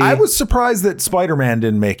that movie. I was surprised that Spider-Man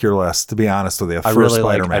didn't make your list, to be honest with you. I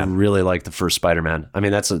really like the first Spider-Man. I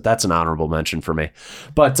mean, that's an honorable mention for me.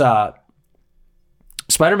 But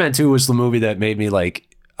Spider-Man 2 was the movie that made me like,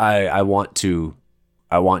 I want to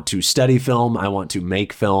study film. I want to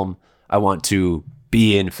make film. I want to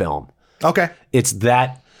be in film. Okay. It's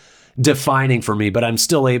that defining for me, but I'm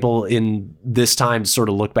still able in this time to sort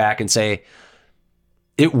of look back and say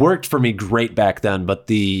it worked for me great back then, but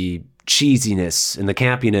the cheesiness and the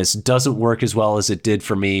campiness doesn't work as well as it did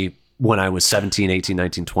for me when I was 17, 18,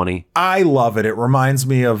 19, 20. I love it. It reminds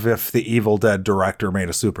me of if the Evil Dead director made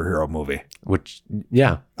a superhero movie. Which,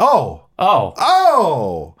 yeah. No,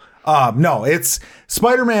 it's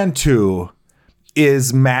Spider-Man 2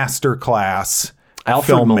 is masterclass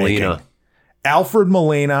Alfred filmmaking. Molina. Alfred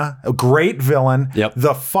Molina, a great villain. Yep.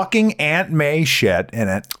 The fucking Aunt May shit in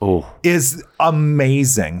it is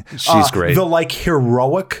amazing. She's great. The like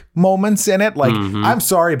heroic moments in it. Like, I'm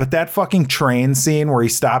sorry, but that fucking train scene where he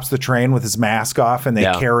stops the train with his mask off and they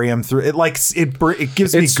carry him through it, like it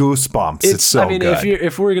gives me goosebumps. It's so good.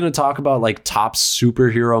 If we're going to talk about like top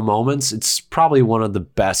superhero moments, it's probably one of the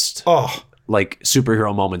best like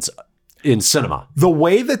superhero moments in cinema. The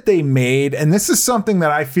way that they made, and this is something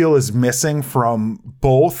that I feel is missing from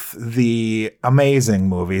both the Amazing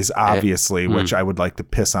movies, obviously, which I would like to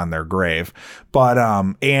piss on their grave, but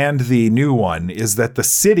and the new one, is that the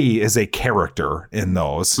city is a character in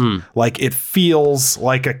those. Like, it feels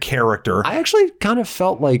like a character. I actually kind of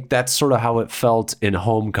felt like that's sort of how it felt in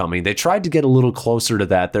Homecoming. They tried to get a little closer to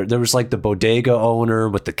that. There was like the bodega owner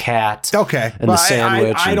with the cat. Okay. And the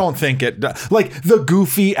sandwich. I don't think it, like the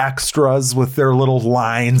goofy extras with their little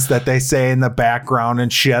lines that they say in the background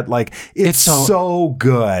and shit. Like, it's so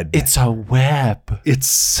good. It's a web. It's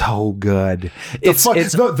so good.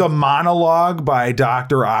 The monologue by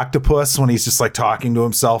Dr. Octopus when he's just like talking to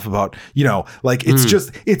himself about, like,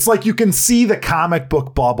 it's like you can see the comic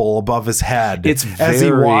book bubble above his head as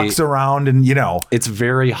he walks around and, It's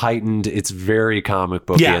very heightened. It's very comic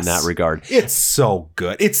booky in that regard. It's so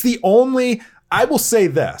good. It's the only, I will say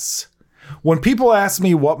this. When people ask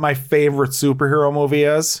me what my favorite superhero movie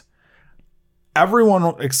is,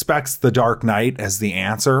 everyone expects The Dark Knight as the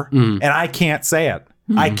answer, and I can't say it.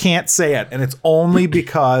 I can't say it, and it's only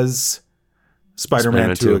because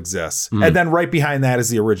Spider-Man 2 exists. And then right behind that is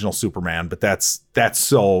the original Superman, but that's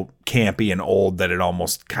so campy and old that it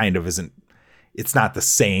almost kind of isn't. It's not the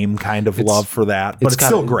same kind of love for that, but it's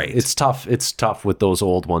still great. It's tough. It's tough with those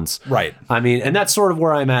old ones. Right. I mean, and that's sort of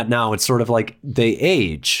where I'm at now. It's sort of like they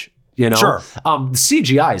age. Sure. The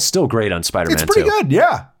CGI is still great on Spider-Man 2. It's pretty good,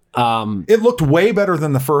 yeah. It looked way better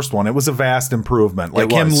than the first one. It was a vast improvement.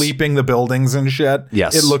 Like him leaping the buildings and shit.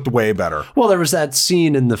 Yes. It looked way better. Well, there was that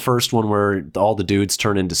scene in the first one where all the dudes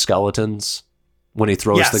turn into skeletons when he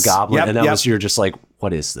throws the goblin. And that was, you're just like,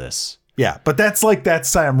 what is this? Yeah, but that's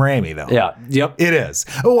Sam Raimi, though. Yeah, yep. It is.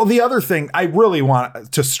 Well, the other thing I really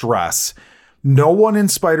want to stress, no one in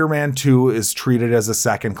Spider-Man 2 is treated as a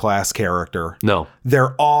second-class character. No.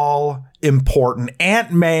 They're all important.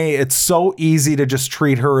 Aunt May, it's so easy to just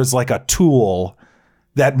treat her as like a tool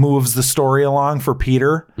that moves the story along for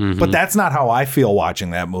Peter. But that's not how I feel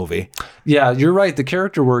watching that movie. Yeah, you're right. The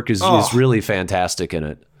character work is really fantastic in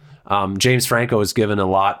it. James Franco is given a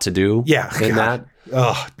lot to do in that.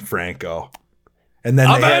 Oh, Franco. And then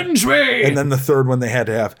Avenge me! And then the third one they had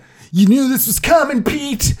to have, you knew this was coming,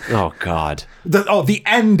 Pete. Oh God. The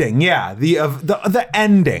ending. Yeah. The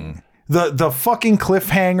ending. The fucking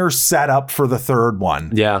cliffhanger setup for the third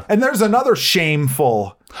one. Yeah. And there's another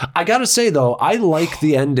shameful. I gotta say though, I like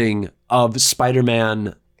the ending of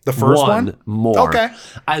Spider-Man the first one more. Okay.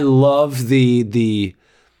 I love the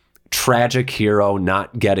tragic hero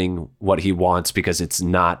not getting what he wants because it's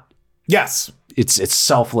not. Yes. It's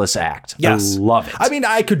selfless act. Yes. I love it. I mean,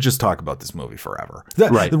 I could just talk about this movie forever.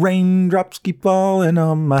 The raindrops keep falling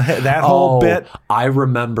on my head. That whole bit. I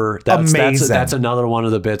remember. Amazing. That's another one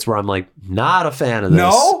of the bits where I'm like, not a fan of this.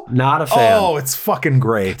 No? Not a fan. Oh, it's fucking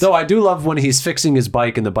great. Though I do love when he's fixing his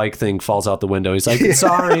bike and the bike thing falls out the window. He's like,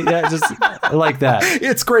 sorry. I like that.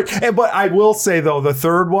 It's great. But I will say, though, the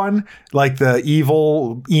third one, like the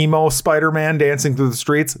evil emo Spider-Man dancing through the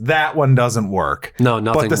streets, that one doesn't work. No,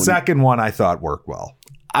 nothing. But the second one I thought worked well.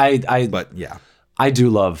 But yeah, I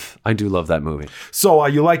do love that movie. So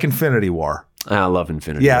you like Infinity War? I love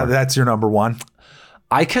Infinity War. Yeah, that's your number one.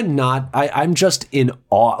 I cannot. I'm just in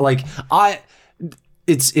awe. Like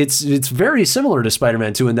it's very similar to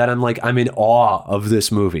Spider-Man 2 in that I'm in awe of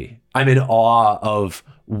this movie. I'm in awe of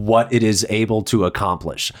what it is able to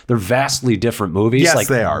accomplish. They're vastly different movies. Yes,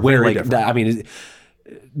 they are. Very different. I mean,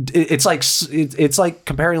 it's like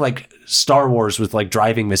comparing like Star Wars with like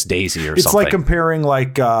Driving Miss Daisy or It's something. like comparing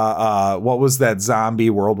like what was that zombie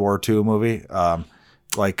World War II movie?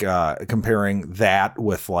 Comparing that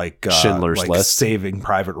with like Schindler's List, Saving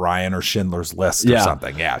Private Ryan or Schindler's List or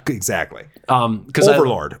something. Yeah, exactly. Because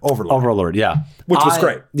Overlord, yeah, which was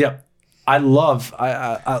great. Yeah, I love.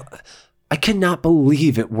 I cannot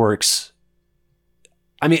believe it works.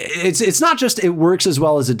 I mean, it's not just it works as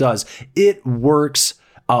well as it does. It works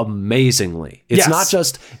amazingly. It's not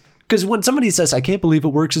just because when somebody says, I can't believe it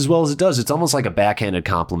works as well as it does, it's almost like a backhanded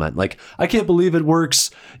compliment. Like, I can't believe it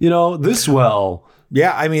works, this well.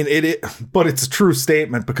 Yeah, I mean, but it's a true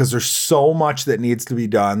statement because there's so much that needs to be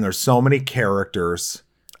done. There's so many characters.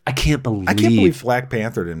 I can't believe Black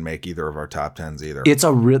Panther didn't make either of our top 10s either.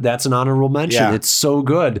 That's an honorable mention. Yeah. It's so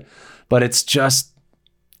good, but it's just.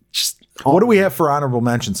 What do we have for honorable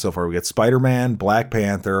mentions so far? We got Spider-Man, Black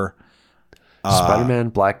Panther. Spider-Man,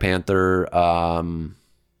 Black Panther.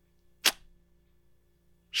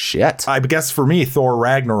 Shit. I guess for me, Thor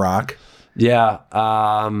Ragnarok. Yeah.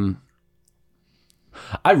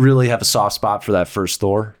 I really have a soft spot for that first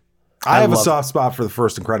Thor. I have a soft spot for the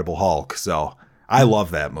first Incredible Hulk, so I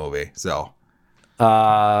love that movie. So,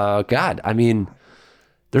 God, I mean,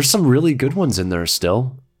 there's some really good ones in there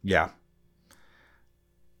still. Yeah.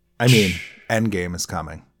 I mean, Endgame is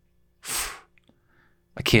coming.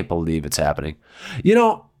 I can't believe it's happening.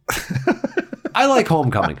 I like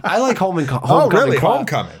Homecoming. I like Homecoming. Oh, really?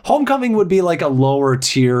 Homecoming. Homecoming would be like a lower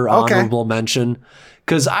tier honorable mention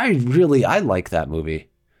because I like that movie.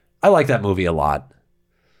 I like that movie a lot.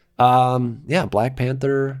 Yeah, Black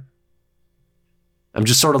Panther. I'm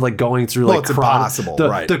just sort of like going through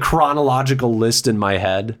the chronological list in my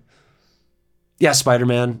head. Yeah,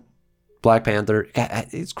 Spider-Man, Black Panther.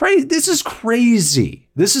 It's crazy. This is crazy.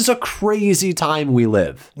 This is a crazy time we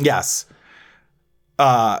live. Yes.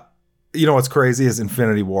 What's crazy is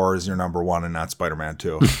Infinity War is your number one and not Spider-Man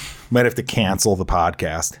 2. Might have to cancel the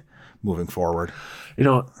podcast moving forward.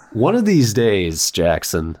 One of these days,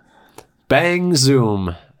 Jackson, bang,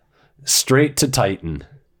 zoom, straight to Titan.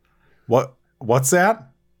 What's that?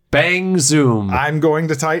 Bang, zoom. I'm going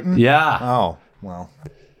to Titan? Yeah. Oh, well,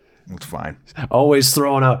 it's fine. Always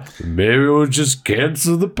throwing out, maybe we'll just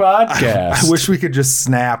cancel the podcast. I wish we could just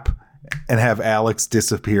snap and have Alex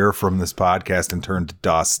disappear from this podcast and turn to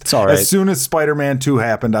dust. It's all right. As soon as Spider-Man 2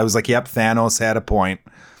 happened, I was like, yep, Thanos had a point.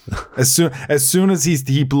 As soon as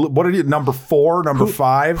he what are you, number 4, number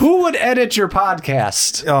 5? Who would edit your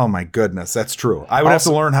podcast? Oh my goodness, that's true. I would have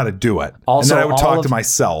to learn how to do it. And then I would talk to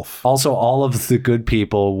myself. Also, all of the good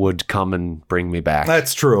people would come and bring me back.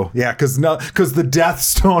 That's true. Yeah, because the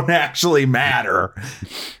deaths don't actually matter.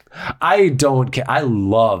 I don't care. I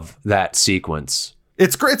love that sequence.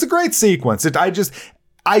 It's great. It's a great sequence.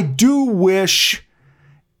 I do wish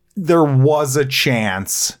there was a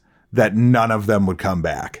chance that none of them would come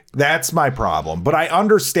back. That's my problem. But I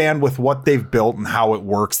understand with what they've built and how it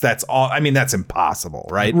works. That's all. I mean, that's impossible,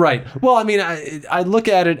 right? Right. Well, I mean, I look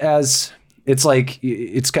at it as it's like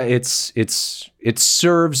it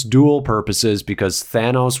serves dual purposes because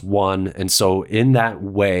Thanos won, and so in that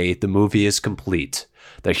way, the movie is complete.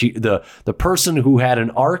 The person who had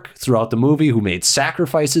an arc throughout the movie, who made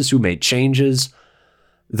sacrifices, who made changes,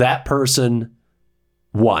 that person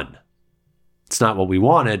won. It's not what we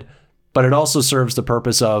wanted, but it also serves the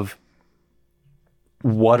purpose of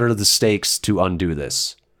what are the stakes to undo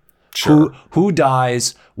this? Sure. Who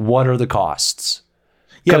dies? What are the costs?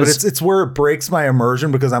 Yeah, but it's where it breaks my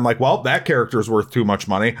immersion because I'm like, well, that character's worth too much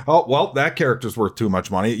money. Oh, well, that character's worth too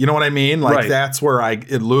much money. You know what I mean? Like right. That's where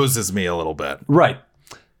it loses me a little bit. Right.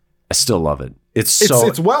 I still love it.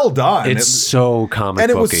 It's well done. It's so comic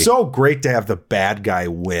and it booky. was so great to have the bad guy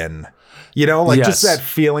win. Just that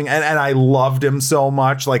feeling. And I loved him so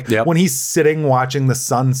much. Like when he's sitting watching the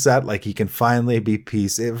sunset, like he can finally be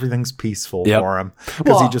peace. Everything's peaceful for him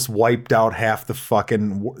because he just wiped out half the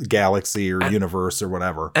fucking galaxy or universe or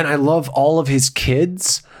whatever. And I love all of his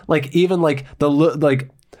kids. Like even like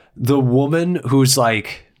the woman who's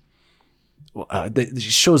like, she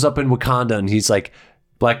shows up in Wakanda and he's like,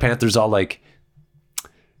 Black Panther's all like,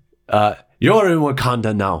 you're in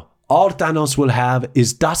Wakanda now. All Thanos will have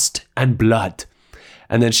is dust and blood.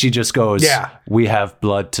 And then she just goes, we have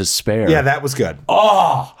blood to spare. Yeah, that was good.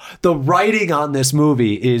 Oh, the writing on this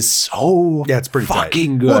movie is so it's pretty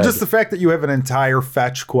fucking tight. good. Well, just the fact that you have an entire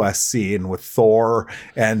fetch quest scene with Thor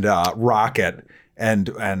and Rocket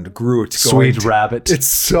and Groot. Sweet Rabbit. It's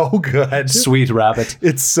so good. Sweet Rabbit.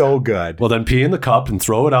 It's so good. Well, then pee in the cup and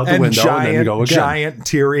throw it out the window and then go again. Giant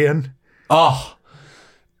Tyrion. Oh.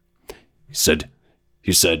 He said,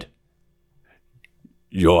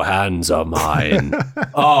 Your hands are mine.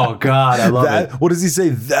 Oh God, I love it. What does he say?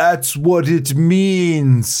 That's what it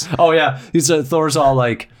means. Oh yeah, he said Thor's all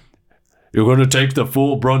like, "You're gonna take the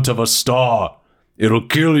full brunt of a star. It'll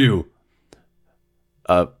kill you.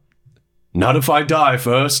 Not if I die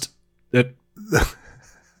first.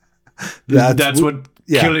 That's what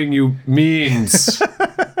killing you means."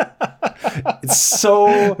 It's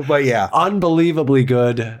so, but yeah, unbelievably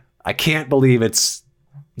good. I can't believe it's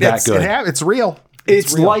that good. It's real.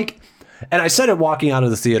 It's real. like, and I said it walking out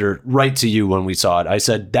of the theater right to you when we saw it. I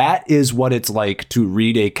said, that is what it's like to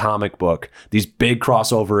read a comic book, these big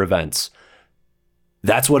crossover events.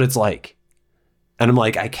 That's what it's like. And I'm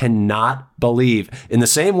like, I cannot believe, in the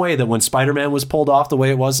same way that when Spider-Man was pulled off the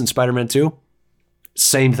way it was in Spider-Man 2,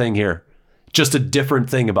 same thing here. Just a different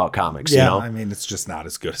thing about comics, you know? I mean, it's just not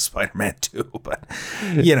as good as Spider-Man 2, but,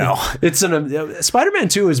 you know. Spider-Man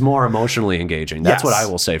 2 is more emotionally engaging. That's what I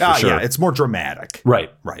will say for sure. Yeah, it's more dramatic.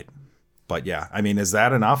 Right. But yeah, I mean, is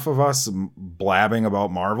that enough of us blabbing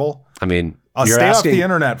about Marvel? I mean, stay off the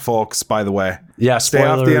internet, folks, by the way. Yeah, stay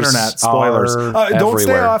off the internet. Spoilers. Don't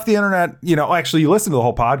stay everywhere. off the internet. You know, actually, you listen to the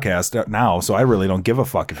whole podcast now, so I really don't give a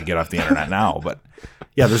fuck if you get off the internet now. But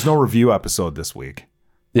yeah, there's no review episode this week.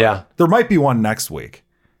 Yeah. There might be one next week.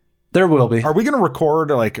 There will be. Are we going to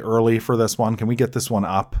record like early for this one? Can we get this one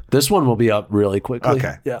up? This one will be up really quickly.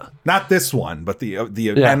 Okay. Yeah. Not this one, but the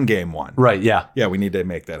end game one. Right. Yeah. Yeah, we need to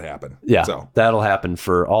make that happen. Yeah. So that'll happen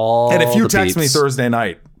for all. And if you the text me peeps. Thursday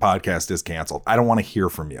night, podcast is canceled. I don't want to hear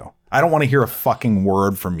from you. I don't want to hear a fucking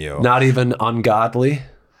word from you. Not even ungodly.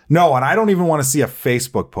 No, and I don't even want to see a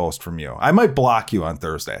Facebook post from you. I might block you on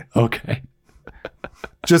Thursday. Okay.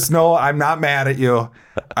 Just know I'm not mad at you.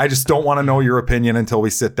 I just don't want to know your opinion until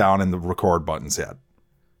we sit down and the record button's hit.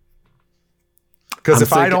 Because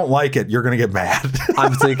if I don't like it, you're going to get mad.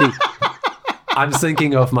 I'm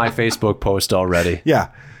thinking of my Facebook post already. Yeah.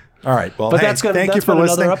 All right. Well, but thank you for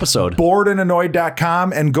listening. Another episode.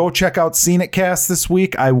 Boredandanoid.com, and go check out Scene It Cast this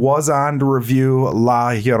week. I was on to review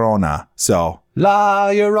La Llorona. So La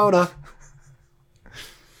Llorona.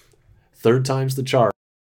 Third time's the charm.